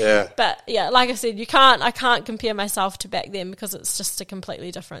dying. Yeah. But yeah, like I said, I can't compare myself to back then because it's just a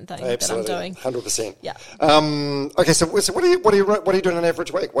completely different thing that I'm doing. 100%. Yeah. Okay, so what are you doing an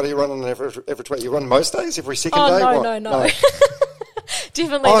average week? What are you running an average week? You run most days, every second day? No.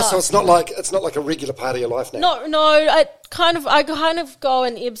 Definitely not. So it's not like a regular part of your life now. No, I kind of go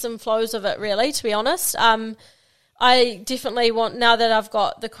in ebbs and flows of it, really, to be honest. I definitely want, now that I've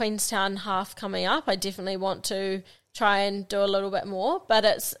got the Queenstown half coming up, I definitely want to try and do a little bit more. But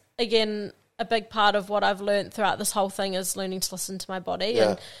it's, again, a big part of what I've learned throughout this whole thing is learning to listen to my body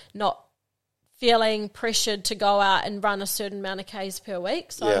and not feeling pressured to go out and run a certain amount of Ks per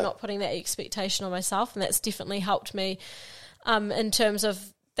week. So I'm not putting that expectation on myself, and that's definitely helped me in terms of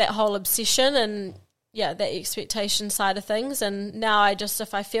that whole obsession and that expectation side of things. And now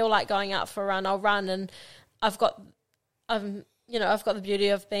if I feel like going out for a run, I'll run, and I've got the beauty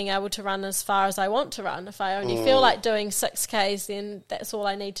of being able to run as far as I want to run. If I only feel like doing 6Ks, then that's all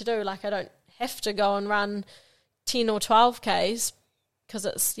I need to do. Like, I don't have to go and run 10 or 12Ks because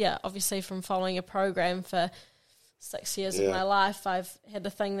it's, obviously from following a program for 6 years of my life, I've had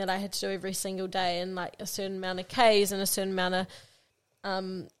a thing that I had to do every single day, and like a certain amount of Ks and a certain amount of,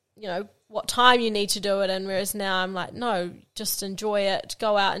 what time you need to do it in, whereas now I'm like, no, just enjoy it,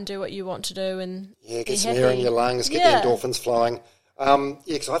 go out and do what you want to do, and get some air in your lungs, get the endorphins flowing.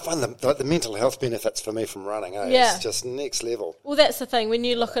 Because I find the mental health benefits for me from running, it's just next level. Well, that's the thing, when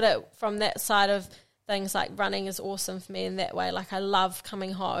you look at it from that side of things, like running is awesome for me in that way. Like, I love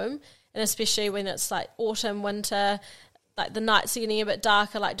coming home, and especially when it's like autumn, winter, like the nights are getting a bit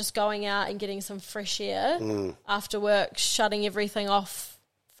darker, like just going out and getting some fresh air after work, shutting everything off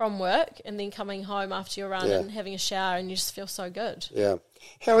from work, and then coming home after your run and having a shower, and you just feel so good. Yeah.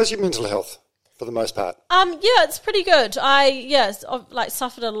 How is your mental health for the most part? It's pretty good. I've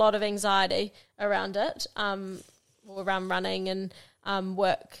suffered a lot of anxiety around it, around running and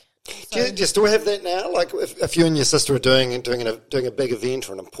work. So. Do you still have that now? Like, if you and your sister are doing a big event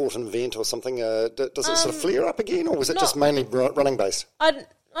or an important event or something, does it sort of flare up again, or was it just mainly running based? I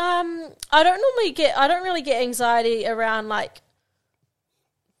don't really get anxiety around like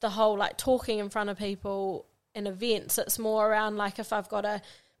the whole like talking in front of people in events. It's more around like if I've got a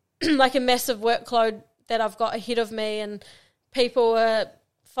like a massive workload that I've got ahead of me, and people are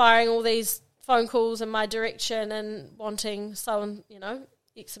firing all these phone calls in my direction and wanting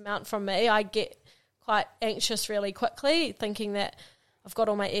X amount from me. I get quite anxious really quickly, thinking that I've got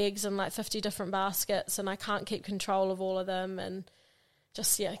all my eggs in like 50 different baskets and I can't keep control of all of them, and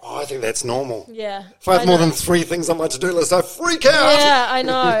just, I think that's normal. Yeah. If I have more than 3 things on my to-do list, I freak out. Yeah, I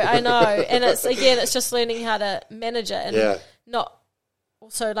know. And it's just learning how to manage it, and not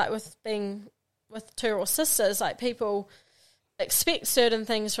also like with being with 2 raw sisters, like people expect certain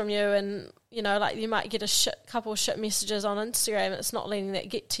things from you, and like you might get a couple of shit messages on Instagram, and it's not letting that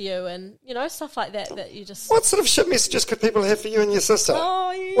get to you, and stuff like that you just... What sort of shit messages could people have for you and your sister?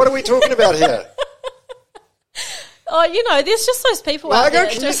 Oh, yeah. What are we talking about here? Oh, there's just those people out there.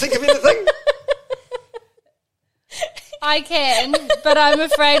 Margo, can you think of anything? I can, but I'm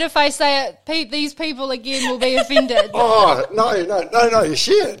afraid if I say it, these people again will be offended. Oh, no,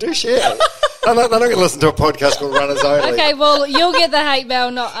 share. Do share. They're not going to listen to a podcast called Runners Only. Okay, well, you'll get the hate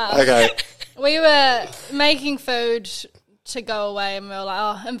mail, not us. Okay. We were making food to go away, and we were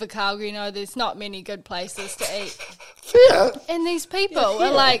like, in Calgary, there's not many good places to eat. Fair. And these people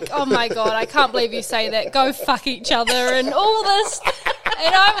were like, oh my God, I can't believe you say that. Go fuck each other and all this.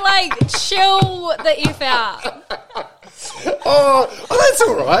 And I'm like, chill the F out. Oh, that's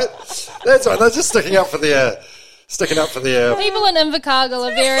all right. That's all right. They're just sticking up for their sticking up for their... People in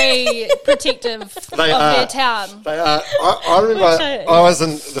Invercargill are very protective of their town. They are. I remember I was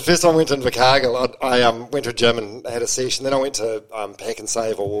in... The first time I went to Invercargill, I went to a gym and had a session. Then I went to Pack and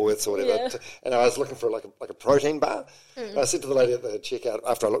Save or Woolworths or whatever, and I was looking for like a protein bar. And I said to the lady at the checkout,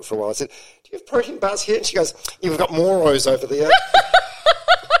 after I looked for a while, I said, "Do you have protein bars here?" And she goes, "Yeah, we've got Moros over there."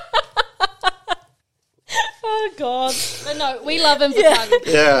 Oh, God. But no, we love Invercargill.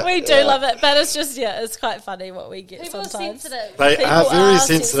 Yeah, We do love it, but it's just, it's quite funny what we get People sometimes. are sensitive. They People are very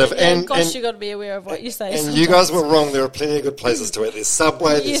sensitive. And gosh, you got to be aware of what you say. And sometimes. you guys were wrong. There are plenty of good places to eat. There's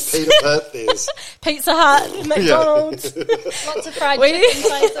Subway, there's Peter Pit, there's... Pizza Hut, McDonald's. Lots of fried chicken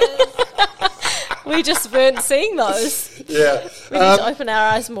places. We just weren't seeing those. Yeah. We need to open our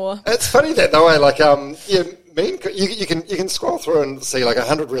eyes more. It's funny that though, you can scroll through and see like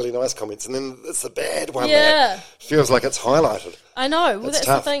 100 really nice comments, and then it's the bad one that feels like it's highlighted. I know. Well, that's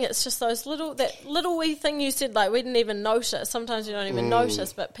tough. the thing. It's just that little wee thing you said. Like we didn't even notice. Sometimes you don't even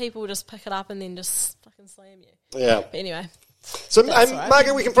notice, but people just pick it up and then just fucking slam you. Yeah. But anyway. So,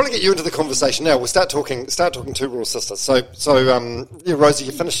 Margaret, we can probably get you into the conversation now. We'll start talking Two Raw Sisters. So, Rosie,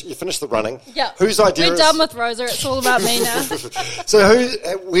 you finished the running. Yeah. Whose idea? We're done with Rosa. It's all about me now. So,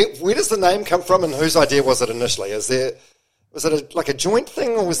 where does the name come from, and whose idea was it initially? Was it like a joint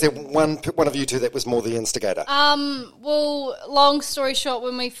thing, or was there one of you two that was more the instigator? Well, long story short,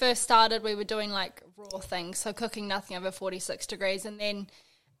 when we first started, we were doing like raw things, so cooking nothing over 46 degrees, and then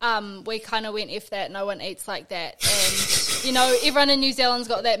we kind of went, F that, no one eats like that. And, everyone in New Zealand's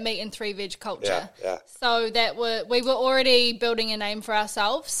got that meat and 3 veg culture. Yeah. So we were already building a name for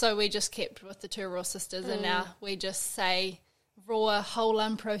ourselves, so we just kept with the Two Raw Sisters, and now we just say raw, whole,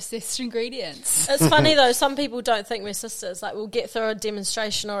 unprocessed ingredients. It's funny though, some people don't think we're sisters. Like we'll get through a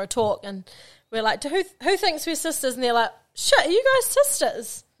demonstration or a talk and we're like, who thinks we're sisters? And they're like, shit, are you guys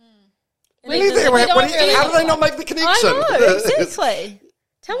sisters? How do they not make the connection? I know, exactly.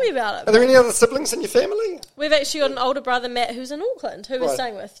 Tell me about it. Are there any other siblings in your family? We've actually got an older brother, Matt, who's in Auckland, who we're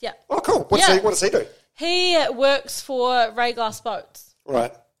staying with. Yeah. Oh, cool. What does he do? He works for Ray Glass Boats.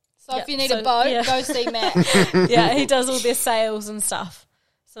 Right. So if you need a boat, go see Matt. Yeah, he does all their sales and stuff.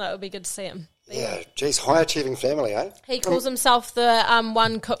 So that would be good to see him. Yeah, geez, high achieving family, eh? He calls himself the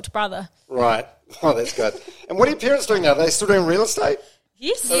one cooked brother. Right. Oh, that's good. And what are your parents doing now? Are they still doing real estate?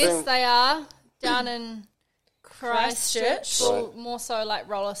 Yes. Yes, they are. Down in Christchurch. Christchurch. Well, more so like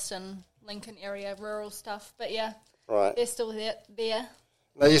Rolleston, Lincoln area, rural stuff. But yeah, they're still there.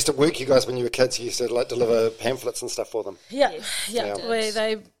 They used to work you guys when you were kids. You used to like deliver pamphlets and stuff for them. Yeah.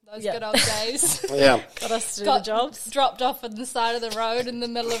 Those good old days. Yeah. Got us to do the jobs. Dropped off on the side of the road in the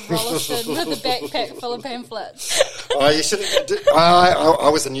middle of Rolleston with a backpack full of pamphlets. Oh, you should. I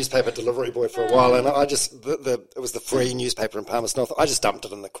was a newspaper delivery boy for a while, and I just it was the free newspaper in Palmerston North. I just dumped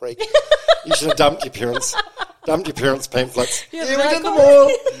it in the creek. You should have dumped your parents' pamphlets. Yeah, we did them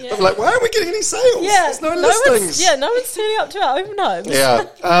all. Yeah. I'm like, why aren't we getting any sales? Yeah, there's no listings. No one's turning up to our open homes.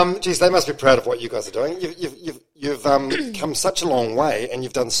 Yeah, geez, they must be proud of what you guys are doing. You've come such a long way, and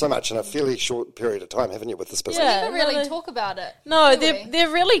you've done so much in a fairly short period of time, haven't you, with this business? Yeah, we never really talk about it. No, they're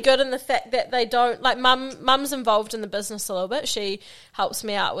really good in the fact that they don't, like, Mum's involved in the business a little bit. She helps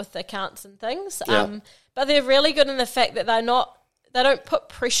me out with the accounts and things. Yeah. But they're really good in the fact that they don't put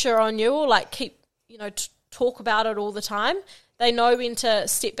pressure on you or like keep, talk about it all the time. They know when to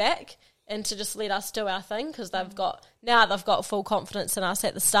step back and to just let us do our thing, because they've got full confidence in us.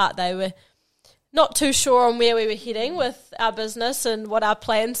 At the start, they were not too sure on where we were heading with our business and what our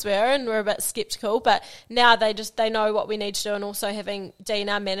plans were, and we're a bit sceptical. But now they know what we need to do, and also having Dean,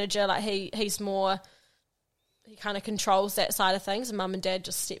 our manager, like he's more, he kind of controls that side of things, and Mum and Dad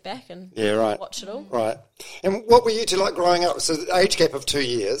just step back and watch it all. Right. And what were you two like growing up? So the age gap of 2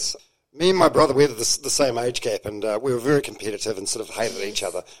 years. Me and my brother, we had the same age gap, and we were very competitive and sort of hated each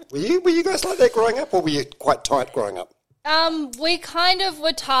other. Were you guys like that growing up, or were you quite tight growing up? We kind of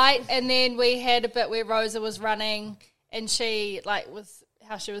were tight, and then we had a bit where Rosa was running, and she was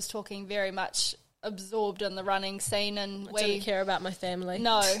how she was talking very much absorbed in the running scene, and I didn't care about my family.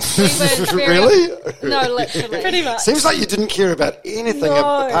 No, we weren't very, really? No, literally, pretty much. Seems like you didn't care about anything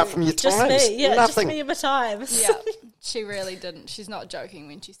apart from your just times. Me. Yeah, nothing. Just me and my times. Yeah, she really didn't. She's not joking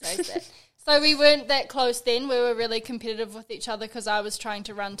when she says that. So we weren't that close then. We were really competitive with each other because I was trying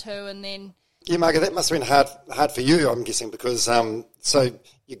to run too, and then. Yeah, Margaret, that must have been hard for you, I'm guessing, because so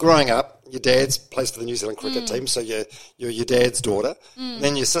you're growing up, your dad's plays for the New Zealand cricket team, so you're your dad's daughter,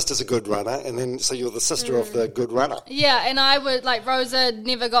 then your sister's a good runner, and then so you're the sister of the good runner. Yeah, and I would, Rosa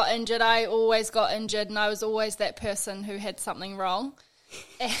never got injured, I always got injured, and I was always that person who had something wrong.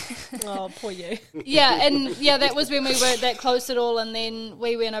 Oh, poor you. Yeah, and that was when we weren't that close at all, and then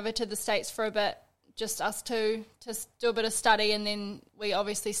we went over to the States for a bit just us two to do a bit of study, and then we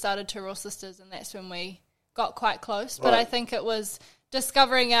obviously started Two Raw Sisters, and that's when we got quite close. But I think it was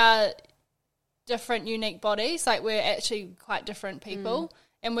discovering our different, unique bodies. Like, we're actually quite different people,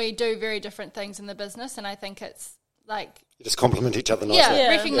 and we do very different things in the business, and I think it's like... You just complement each other nicely.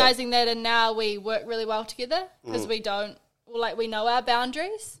 Recognising that, and now we work really well together because we know our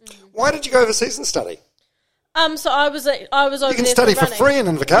boundaries. Why did you go overseas and study? So I was over there. You can study for free in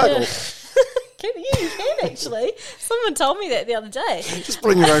Invercargill. You can actually. Someone told me that the other day. Just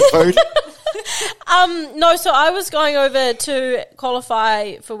bring your own food. No, so I was going over to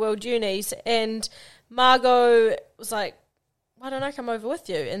qualify for World Unis, and Margot was like, why don't I come over with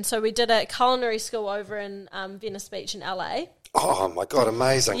you? And so we did a culinary school over in Venice Beach in LA. Oh my God,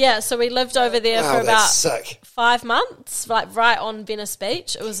 amazing. Yeah, so we lived over there for about sick. 5 months, like right on Venice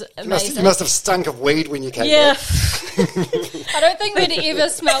Beach. It was amazing. You must have stunk of weed when you came back. I don't think we'd ever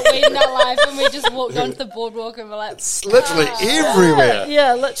smelled weed in our life, and we just walked onto the boardwalk and we're like... It's literally everywhere.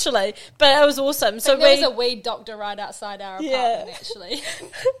 Yeah, literally. But it was awesome. So there was a weed doctor right outside our apartment, actually.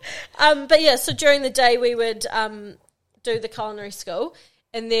 But yeah, so during the day we would do the culinary school,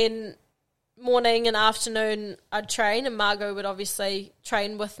 and then... morning and afternoon I'd train, and Margot would obviously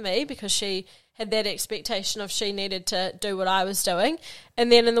train with me because she had that expectation of she needed to do what I was doing.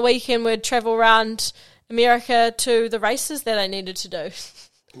 And then in the weekend we'd travel around America to the races that I needed to do.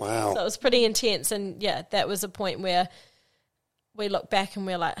 Wow. So it was pretty intense, and yeah, that was a point where we look back and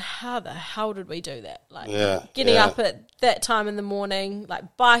we're like, how the hell did we do that? Like getting up at that time in the morning,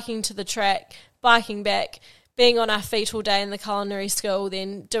 like biking to the track, biking back, being on our feet all day in the culinary school,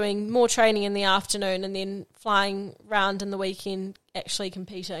 then doing more training in the afternoon, and then flying around in the weekend, actually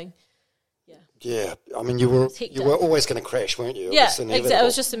competing. Yeah, I mean, you were always going to crash, weren't you? Exactly. It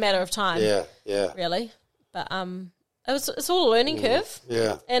was just a matter of time. Yeah. Really, but it's all a learning curve.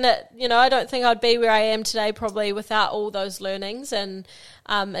 Yeah, and I don't think I'd be where I am today probably without all those learnings and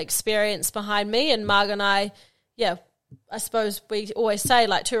experience behind me. And Marg and I suppose we always say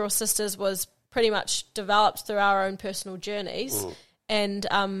like Two Raw Sisters was pretty much developed through our own personal journeys, and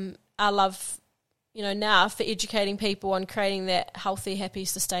our love, now for educating people on creating that healthy, happy,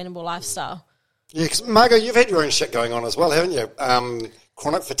 sustainable lifestyle. Yeah, because Margot, you've had your own shit going on as well, haven't you?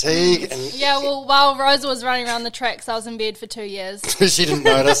 Chronic fatigue and... Yeah, well, while Rosa was running around the tracks, I was in bed for 2 years. She didn't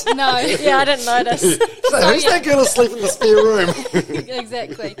notice? No. Yeah, I didn't notice. Who's that girl asleep in the spare room?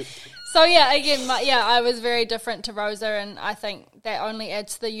 Exactly. So, again, I was very different to Rosa, and I think that only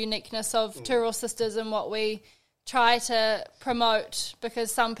adds to the uniqueness of Two Raw Sisters and what we try to promote, because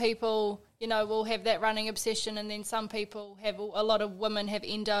some people, will have that running obsession, and then some people have, a lot of women have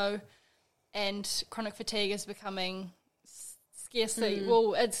endo, and chronic fatigue is becoming scarcely,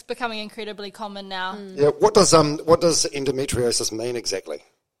 well, it's becoming incredibly common now. Yeah, what does endometriosis mean exactly?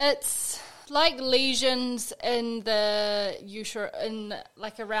 It's like lesions in the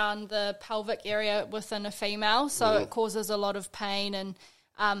around the pelvic area within a female, so it causes a lot of pain, and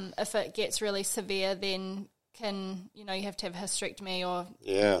if it gets really severe, then you have to have hysterectomy or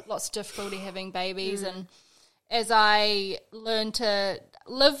lots of difficulty having babies. And as I learn to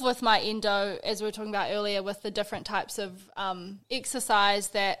live with my endo, as we were talking about earlier, with the different types of exercise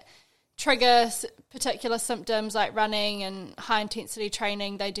that trigger particular symptoms like running and high-intensity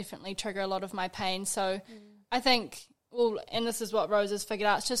training, they definitely trigger a lot of my pain. So I think, and this is what Rose has figured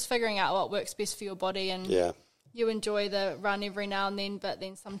out, it's just figuring out what works best for your body, and you enjoy the run every now and then, but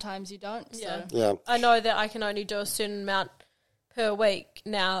then sometimes you don't. So. Yeah. I know that I can only do a certain amount per week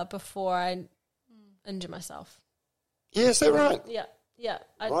now before I injure myself. Yeah, is that right? Yeah. Your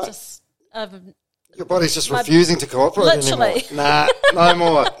body's just refusing to cooperate literally. Anymore. Nah, no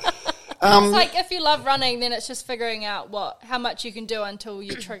more. It's like if you love running, then it's just figuring out how much you can do until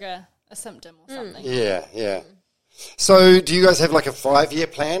you trigger a symptom or something. Yeah. So, do you guys have like a 5-year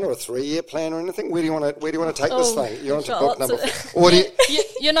plan or a 3-year plan or anything? Where do you want to take this thing? You're on to book number 4. Or do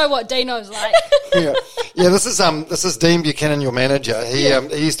you know what Dino's like. Yeah. This is Dean Buchanan, your manager. He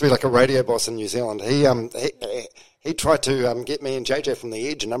used to be like a radio boss in New Zealand. He tried to get me and JJ from The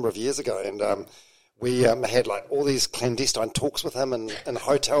Edge a number of years ago, and we had like all these clandestine talks with him in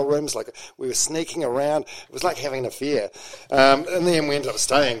hotel rooms. Like we were sneaking around. It was like having an affair. And then we ended up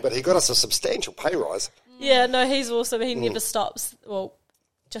staying, but he got us a substantial pay rise. Yeah, no, he's awesome. He never stops. Well,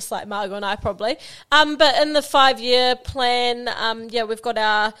 just like Margot and I probably. But in the 5-year plan, we've got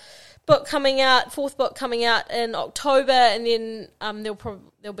our book coming out, 4th book coming out in October, and then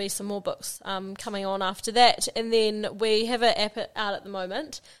there'll be some more books coming on after that. And then we have an app out at the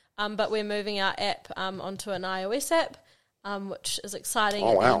moment, but we're moving our app onto an iOS app. which is exciting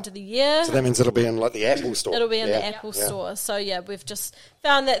at the end of the year. So that means it'll be in like the Apple store. It'll be in the Apple store. So we've just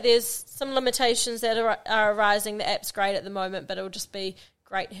found that there's some limitations that are arising. The app's great at the moment, but it'll just be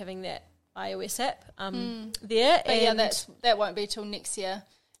great having that iOS app there. But and that won't be till next year.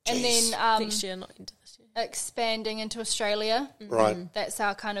 Jeez. And then next year, not into this year. Expanding into Australia. Right. That's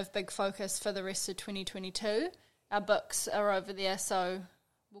our kind of big focus for the rest of 2022. Our books are over there, so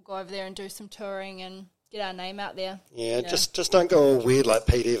we'll go over there and do some touring and get our name out there. Yeah, just don't go all weird like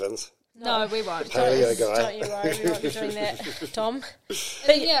Pete Evans. No, we won't. Paleo guy. Don't you worry, we won't be doing that, Tom. But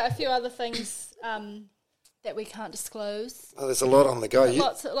a few other things that we can't disclose. Oh, there's a lot on the go.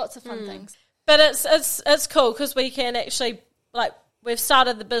 Lots of fun things. But it's cool because we can actually, like, we've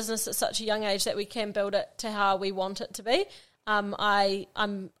started the business at such a young age that we can build it to how we want it to be. I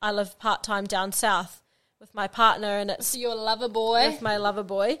live part-time down south with my partner, and it's your lover boy. With my lover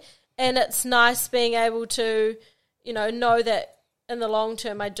boy. And it's nice being able to, know that in the long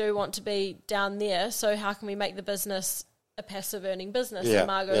term I do want to be down there. So how can we make the business a passive earning business? Yeah, and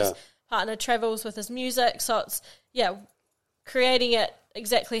Margot's partner travels with his music. So it's, creating it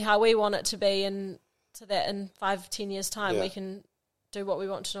exactly how we want it to be, and so that in 5-10 years' time we can do what we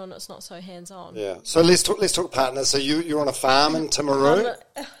want to do and it's not so hands-on. Yeah. So let's talk partners. So you're on a farm in Timaru.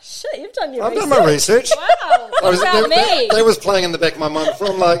 Shit, you've done your I've research. done my research. Wow. That was playing in the back of my mind before.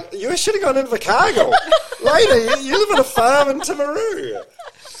 I'm like, you should have gone into Invercargill. Lady, you live on a farm in Timaru.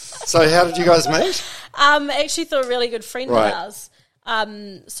 So how did you guys meet? Actually through a really good friend of Right. ours.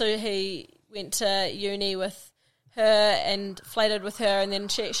 So he went to uni with her and flated with her, and then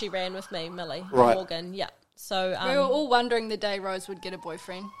she actually ran with me, Millie Morgan. Yeah. So we were all wondering the day Rose would get a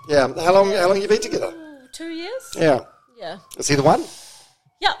boyfriend. Yeah. How long you been together? 2 years. Yeah. Yeah. Is he the one?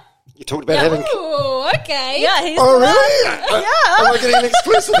 Yeah. You talked about having. Oh, okay. Yeah. He's Oh, the one. really? Yeah. Am I getting an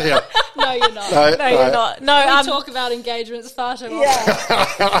exclusive here? No, you're not. No, you're not. No, We talk about engagements far too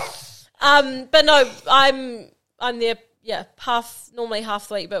often. Yeah. But no, I'm there. Yeah, normally half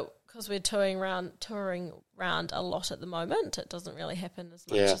the week, but because we're touring around a lot at the moment, it doesn't really happen as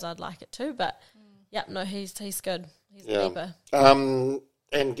much as I'd like it to. But he's good. He's a keeper.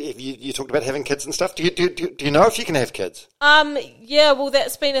 And if you talked about having kids and stuff. Do you know if you can have kids? Yeah. Well,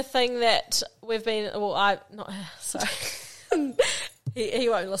 that's been a thing that we've been. Well, sorry. He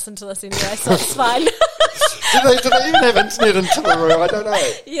won't listen to this anyway, so it's fine. Do they even have internet in Timaru? I don't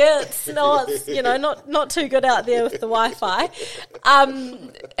know. Yeah, it's not too good out there with the Wi-Fi.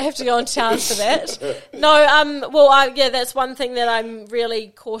 I have to go on town for that. No, that's one thing that I'm really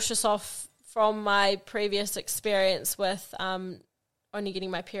cautious of from my previous experience with only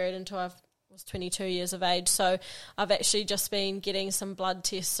getting my period until I was 22 years of age. So I've actually just been getting some blood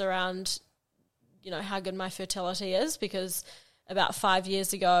tests around, how good my fertility is, because about 5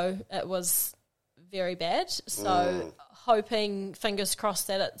 years ago it was very bad. So hoping, fingers crossed,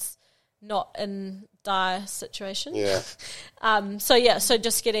 that it's not in dire situation. Yeah. So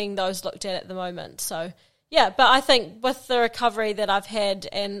just getting those looked at the moment. So but I think with the recovery that I've had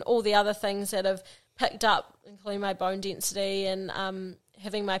and all the other things that have picked up, including my bone density and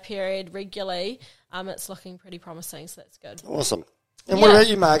having my period regularly, it's looking pretty promising. So that's good. Awesome. And what about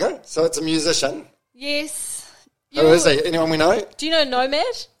you, Margot? So it's a musician. Yes. Who is he? Anyone we know? Do you know Nomad?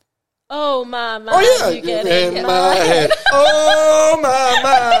 Oh, mama. Oh, yeah. You get in it. my head. Oh,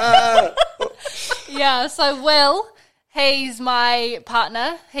 mama. Yeah, so Will, he's my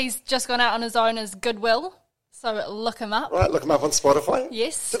partner. He's just gone out on his own as Goodwill, so look him up. Right, look him up on Spotify.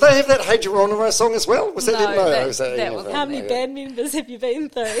 Yes. Did they have that Hey Geronimo song as well? Was that No, them? that was- How many band members have you been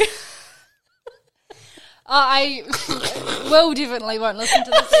through? Will definitely won't listen to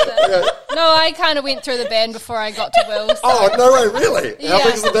this either. No, I kind of went through the band before I got to Will. So. Oh, no way, really? How Yeah.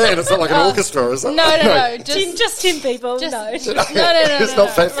 big is the band? It's not like an orchestra, is it? No. Just 10 people. Just- No. No. It's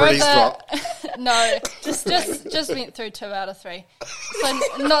not Fat Freddy's drop. No, just went through 2 out of 3. So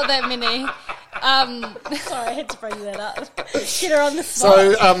not that many. Sorry, I had to bring that up. Get her on the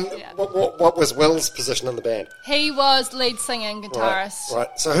spot. So, what was Will's position in the band? He was lead singer and guitarist. Right.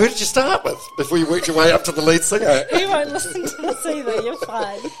 So, who did you start with before you worked your way up to the lead singer? You won't listen to this either. You're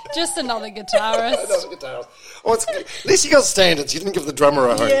fine. Just another guitarist. Another guitarist. Oh, at least you got standards. You didn't give the drummer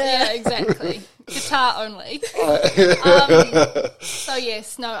a home. Yeah, exactly. Guitar only. So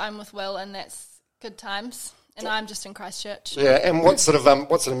yes, no, I'm with Will, and that's good times. And I'm just in Christchurch. Yeah, and what sort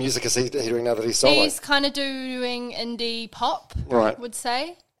of music is he doing now that he's solo? He's kind of doing indie pop, Right. would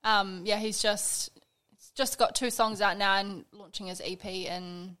say. He's just got 2 songs out now and launching his EP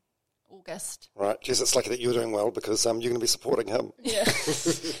in August. Right. Geez, it's lucky that you're doing well because you're going to be supporting him. Yeah.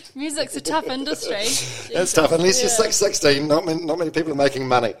 Music's a tough industry. That's tough. Unless you're 16, not many people are making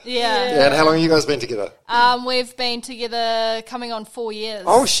money. Yeah. And how long have you guys been together? We've been together coming on 4 years.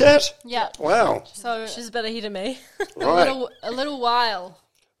 Oh, shit. Yeah. Wow. So She's a bit ahead of me. Right. a little while.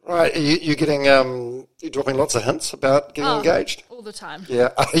 Right. Are you getting, you're dropping lots of hints about getting engaged? All the time. Yeah.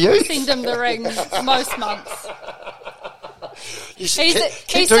 Are you? Send him the ring most months. You should He's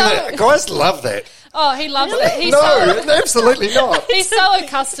keep so- doing that. Guys love that. Oh, he loves it. He's No, absolutely not. He's so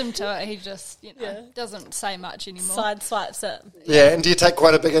accustomed to it, he just, doesn't say much anymore. Side swipes it. Yeah, and do you take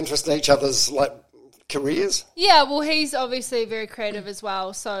quite a big interest in each other's, careers? Yeah, well, he's obviously very creative as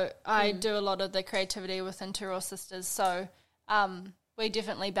well, so I do a lot of the creativity within Two Raw Sisters, so we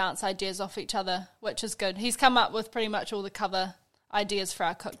definitely bounce ideas off each other, which is good. He's come up with pretty much all the cover ideas for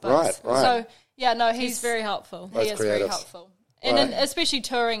our cookbooks. Right. So, yeah, no, he's very helpful. He is very creatives. helpful. And especially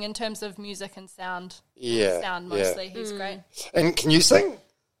touring in terms of music and sound. Yeah. Sound mostly. He's great. And can you sing?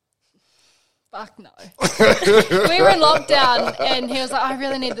 Fuck no. We were in lockdown and he was like, I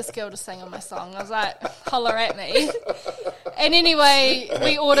really need this girl to sing on my song. I was like, holler at me. And anyway,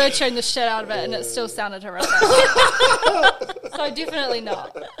 we auto-tuned the shit out of it and it still sounded horrific. So definitely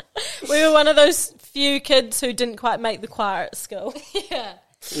not. We were one of those few kids who didn't quite make the choir at school. Yeah.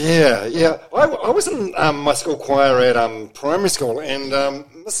 Yeah. I was in my school choir at primary school, and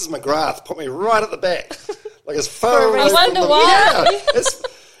Mrs. McGrath put me right at the back, as far away. I wonder why. Yeah,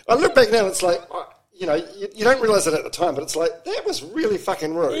 I look back now, and it's like, you don't realise it at the time, but it's like that was really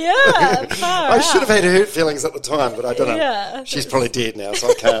fucking rude. Yeah, I should have had hurt feelings at the time, but I don't know. Yeah. She's probably dead now, so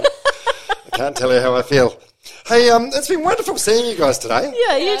I can't tell her how I feel. Hey, it's been wonderful seeing you guys today.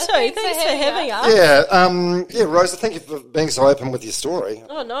 Yeah, you too. Thanks for having us. Yeah, Rosa, thank you for being so open with your story.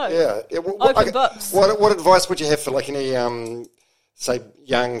 Oh, no. Yeah. Open books. What advice would you have for any, say,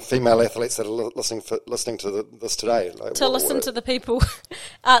 young female athletes that are listening to this today? Listen to the people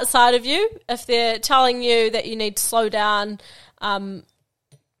outside of you. If they're telling you that you need to slow down,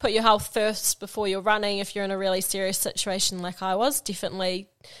 put your health first before you're running. If you're in a really serious situation like I was, definitely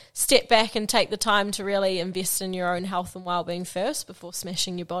step back and take the time to really invest in your own health and well-being first before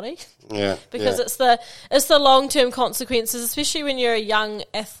smashing your body. Yeah, because it's the long-term consequences, especially when you're a young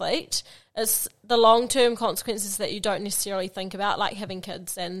athlete. It's the long-term consequences that you don't necessarily think about, like having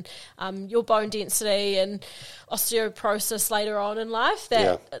kids and your bone density and osteoporosis later on in life,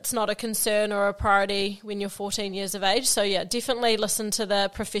 that it's not a concern or a priority when you're 14 years of age. So, yeah, definitely listen to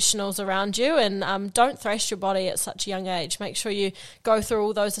the professionals around you and don't thrash your body at such a young age. Make sure you go through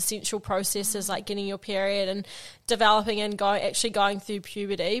all those essential processes like getting your period and developing and going through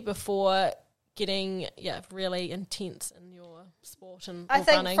puberty before getting really intense in your sport and I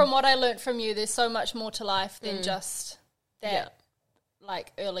think running. From what I learnt from you, there's so much more to life than just that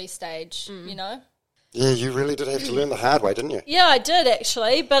early stage, Yeah, you really did have to learn the hard way, didn't you? Yeah, I did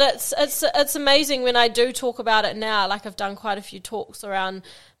actually, but it's amazing when I do talk about it now. Like I've done quite a few talks around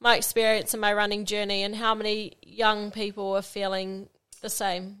my experience and my running journey and how many young people are feeling the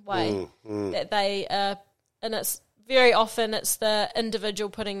same way that they are, and it's very often it's the individual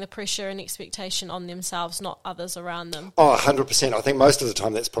putting the pressure and expectation on themselves, not others around them. Oh, 100%. I think most of the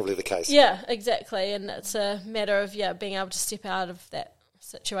time that's probably the case. Yeah, exactly. And it's a matter of being able to step out of that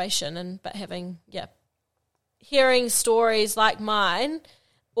situation but having hearing stories like mine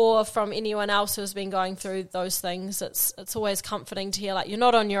or from anyone else who's been going through those things. It's always comforting to hear like you're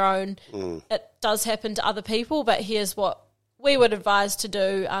not on your own. It does happen to other people, but here's what we would advise to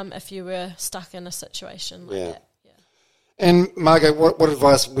do if you were stuck in a situation like that. And Margot, what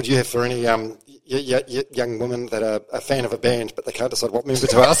advice would you have for any young women that are a fan of a band but they can't decide what member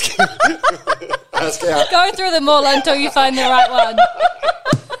to ask? Ask out. Go through them all until you find the right one.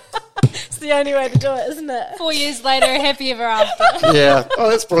 It's the only way to do it, isn't it? 4 years later, happy ever after. Yeah.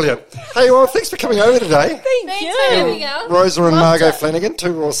 Oh, that's brilliant. Hey, well, thanks for coming over today. Thank you. for having us. Rosa and Margot Flanagan,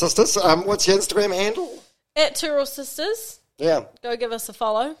 Two Raw Sisters. What's your Instagram handle? At Two Raw Sisters. Yeah. Go give us a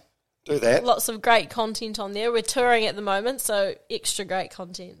follow. Do that. Lots of great content on there. We're touring at the moment, so extra great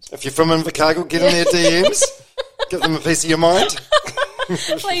content. If you're from Invercargill, get in their DMs. Give them a piece of your mind.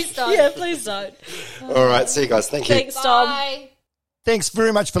 Please don't. Yeah, please don't. All right. See you guys. Thank you. Thanks, Dom. Bye. Thanks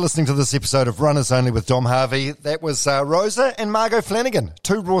very much for listening to this episode of Runners Only with Dom Harvey. That was Rosa and Margot Flanagan,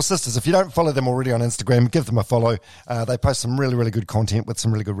 Two Raw Sisters. If you don't follow them already on Instagram, give them a follow. They post some really, really good content with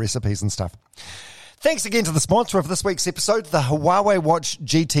some really good recipes and stuff. Thanks again to the sponsor of this week's episode, the Huawei Watch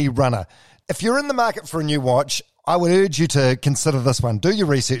GT Runner. If you're in the market for a new watch, I would urge you to consider this one. Do your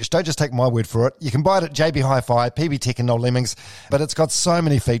research. Don't just take my word for it. You can buy it at JB Hi-Fi, PB Tech and Noel Lemmings, but it's got so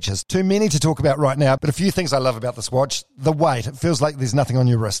many features. Too many to talk about right now, but a few things I love about this watch. The weight. It feels like there's nothing on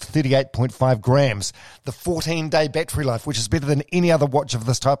your wrist. 38.5 grams. The 14-day battery life, which is better than any other watch of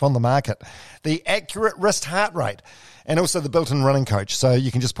this type on the market. The accurate wrist heart rate. And also the built-in running coach. So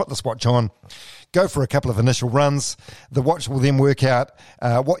you can just put this watch on, go for a couple of initial runs. The watch will then work out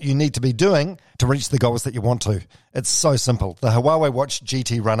what you need to be doing to reach the goals that you want to. It's so simple. The Huawei Watch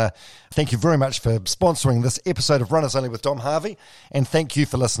GT Runner. Thank you very much for sponsoring this episode of Runners Only with Dom Harvey. And thank you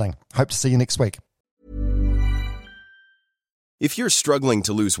for listening. Hope to see you next week. If you're struggling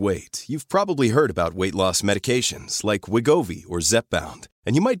to lose weight, you've probably heard about weight loss medications like Wegovy or Zepbound,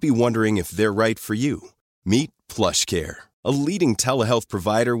 and you might be wondering if they're right for you. Meet PlushCare, a leading telehealth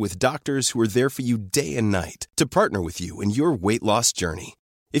provider with doctors who are there for you day and night to partner with you in your weight loss journey.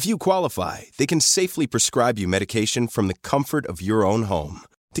 If you qualify, they can safely prescribe you medication from the comfort of your own home.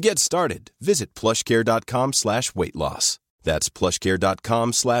 To get started, visit plushcare.com/weightloss. That's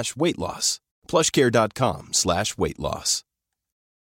plushcare.com/weightloss. plushcare.com/weightloss.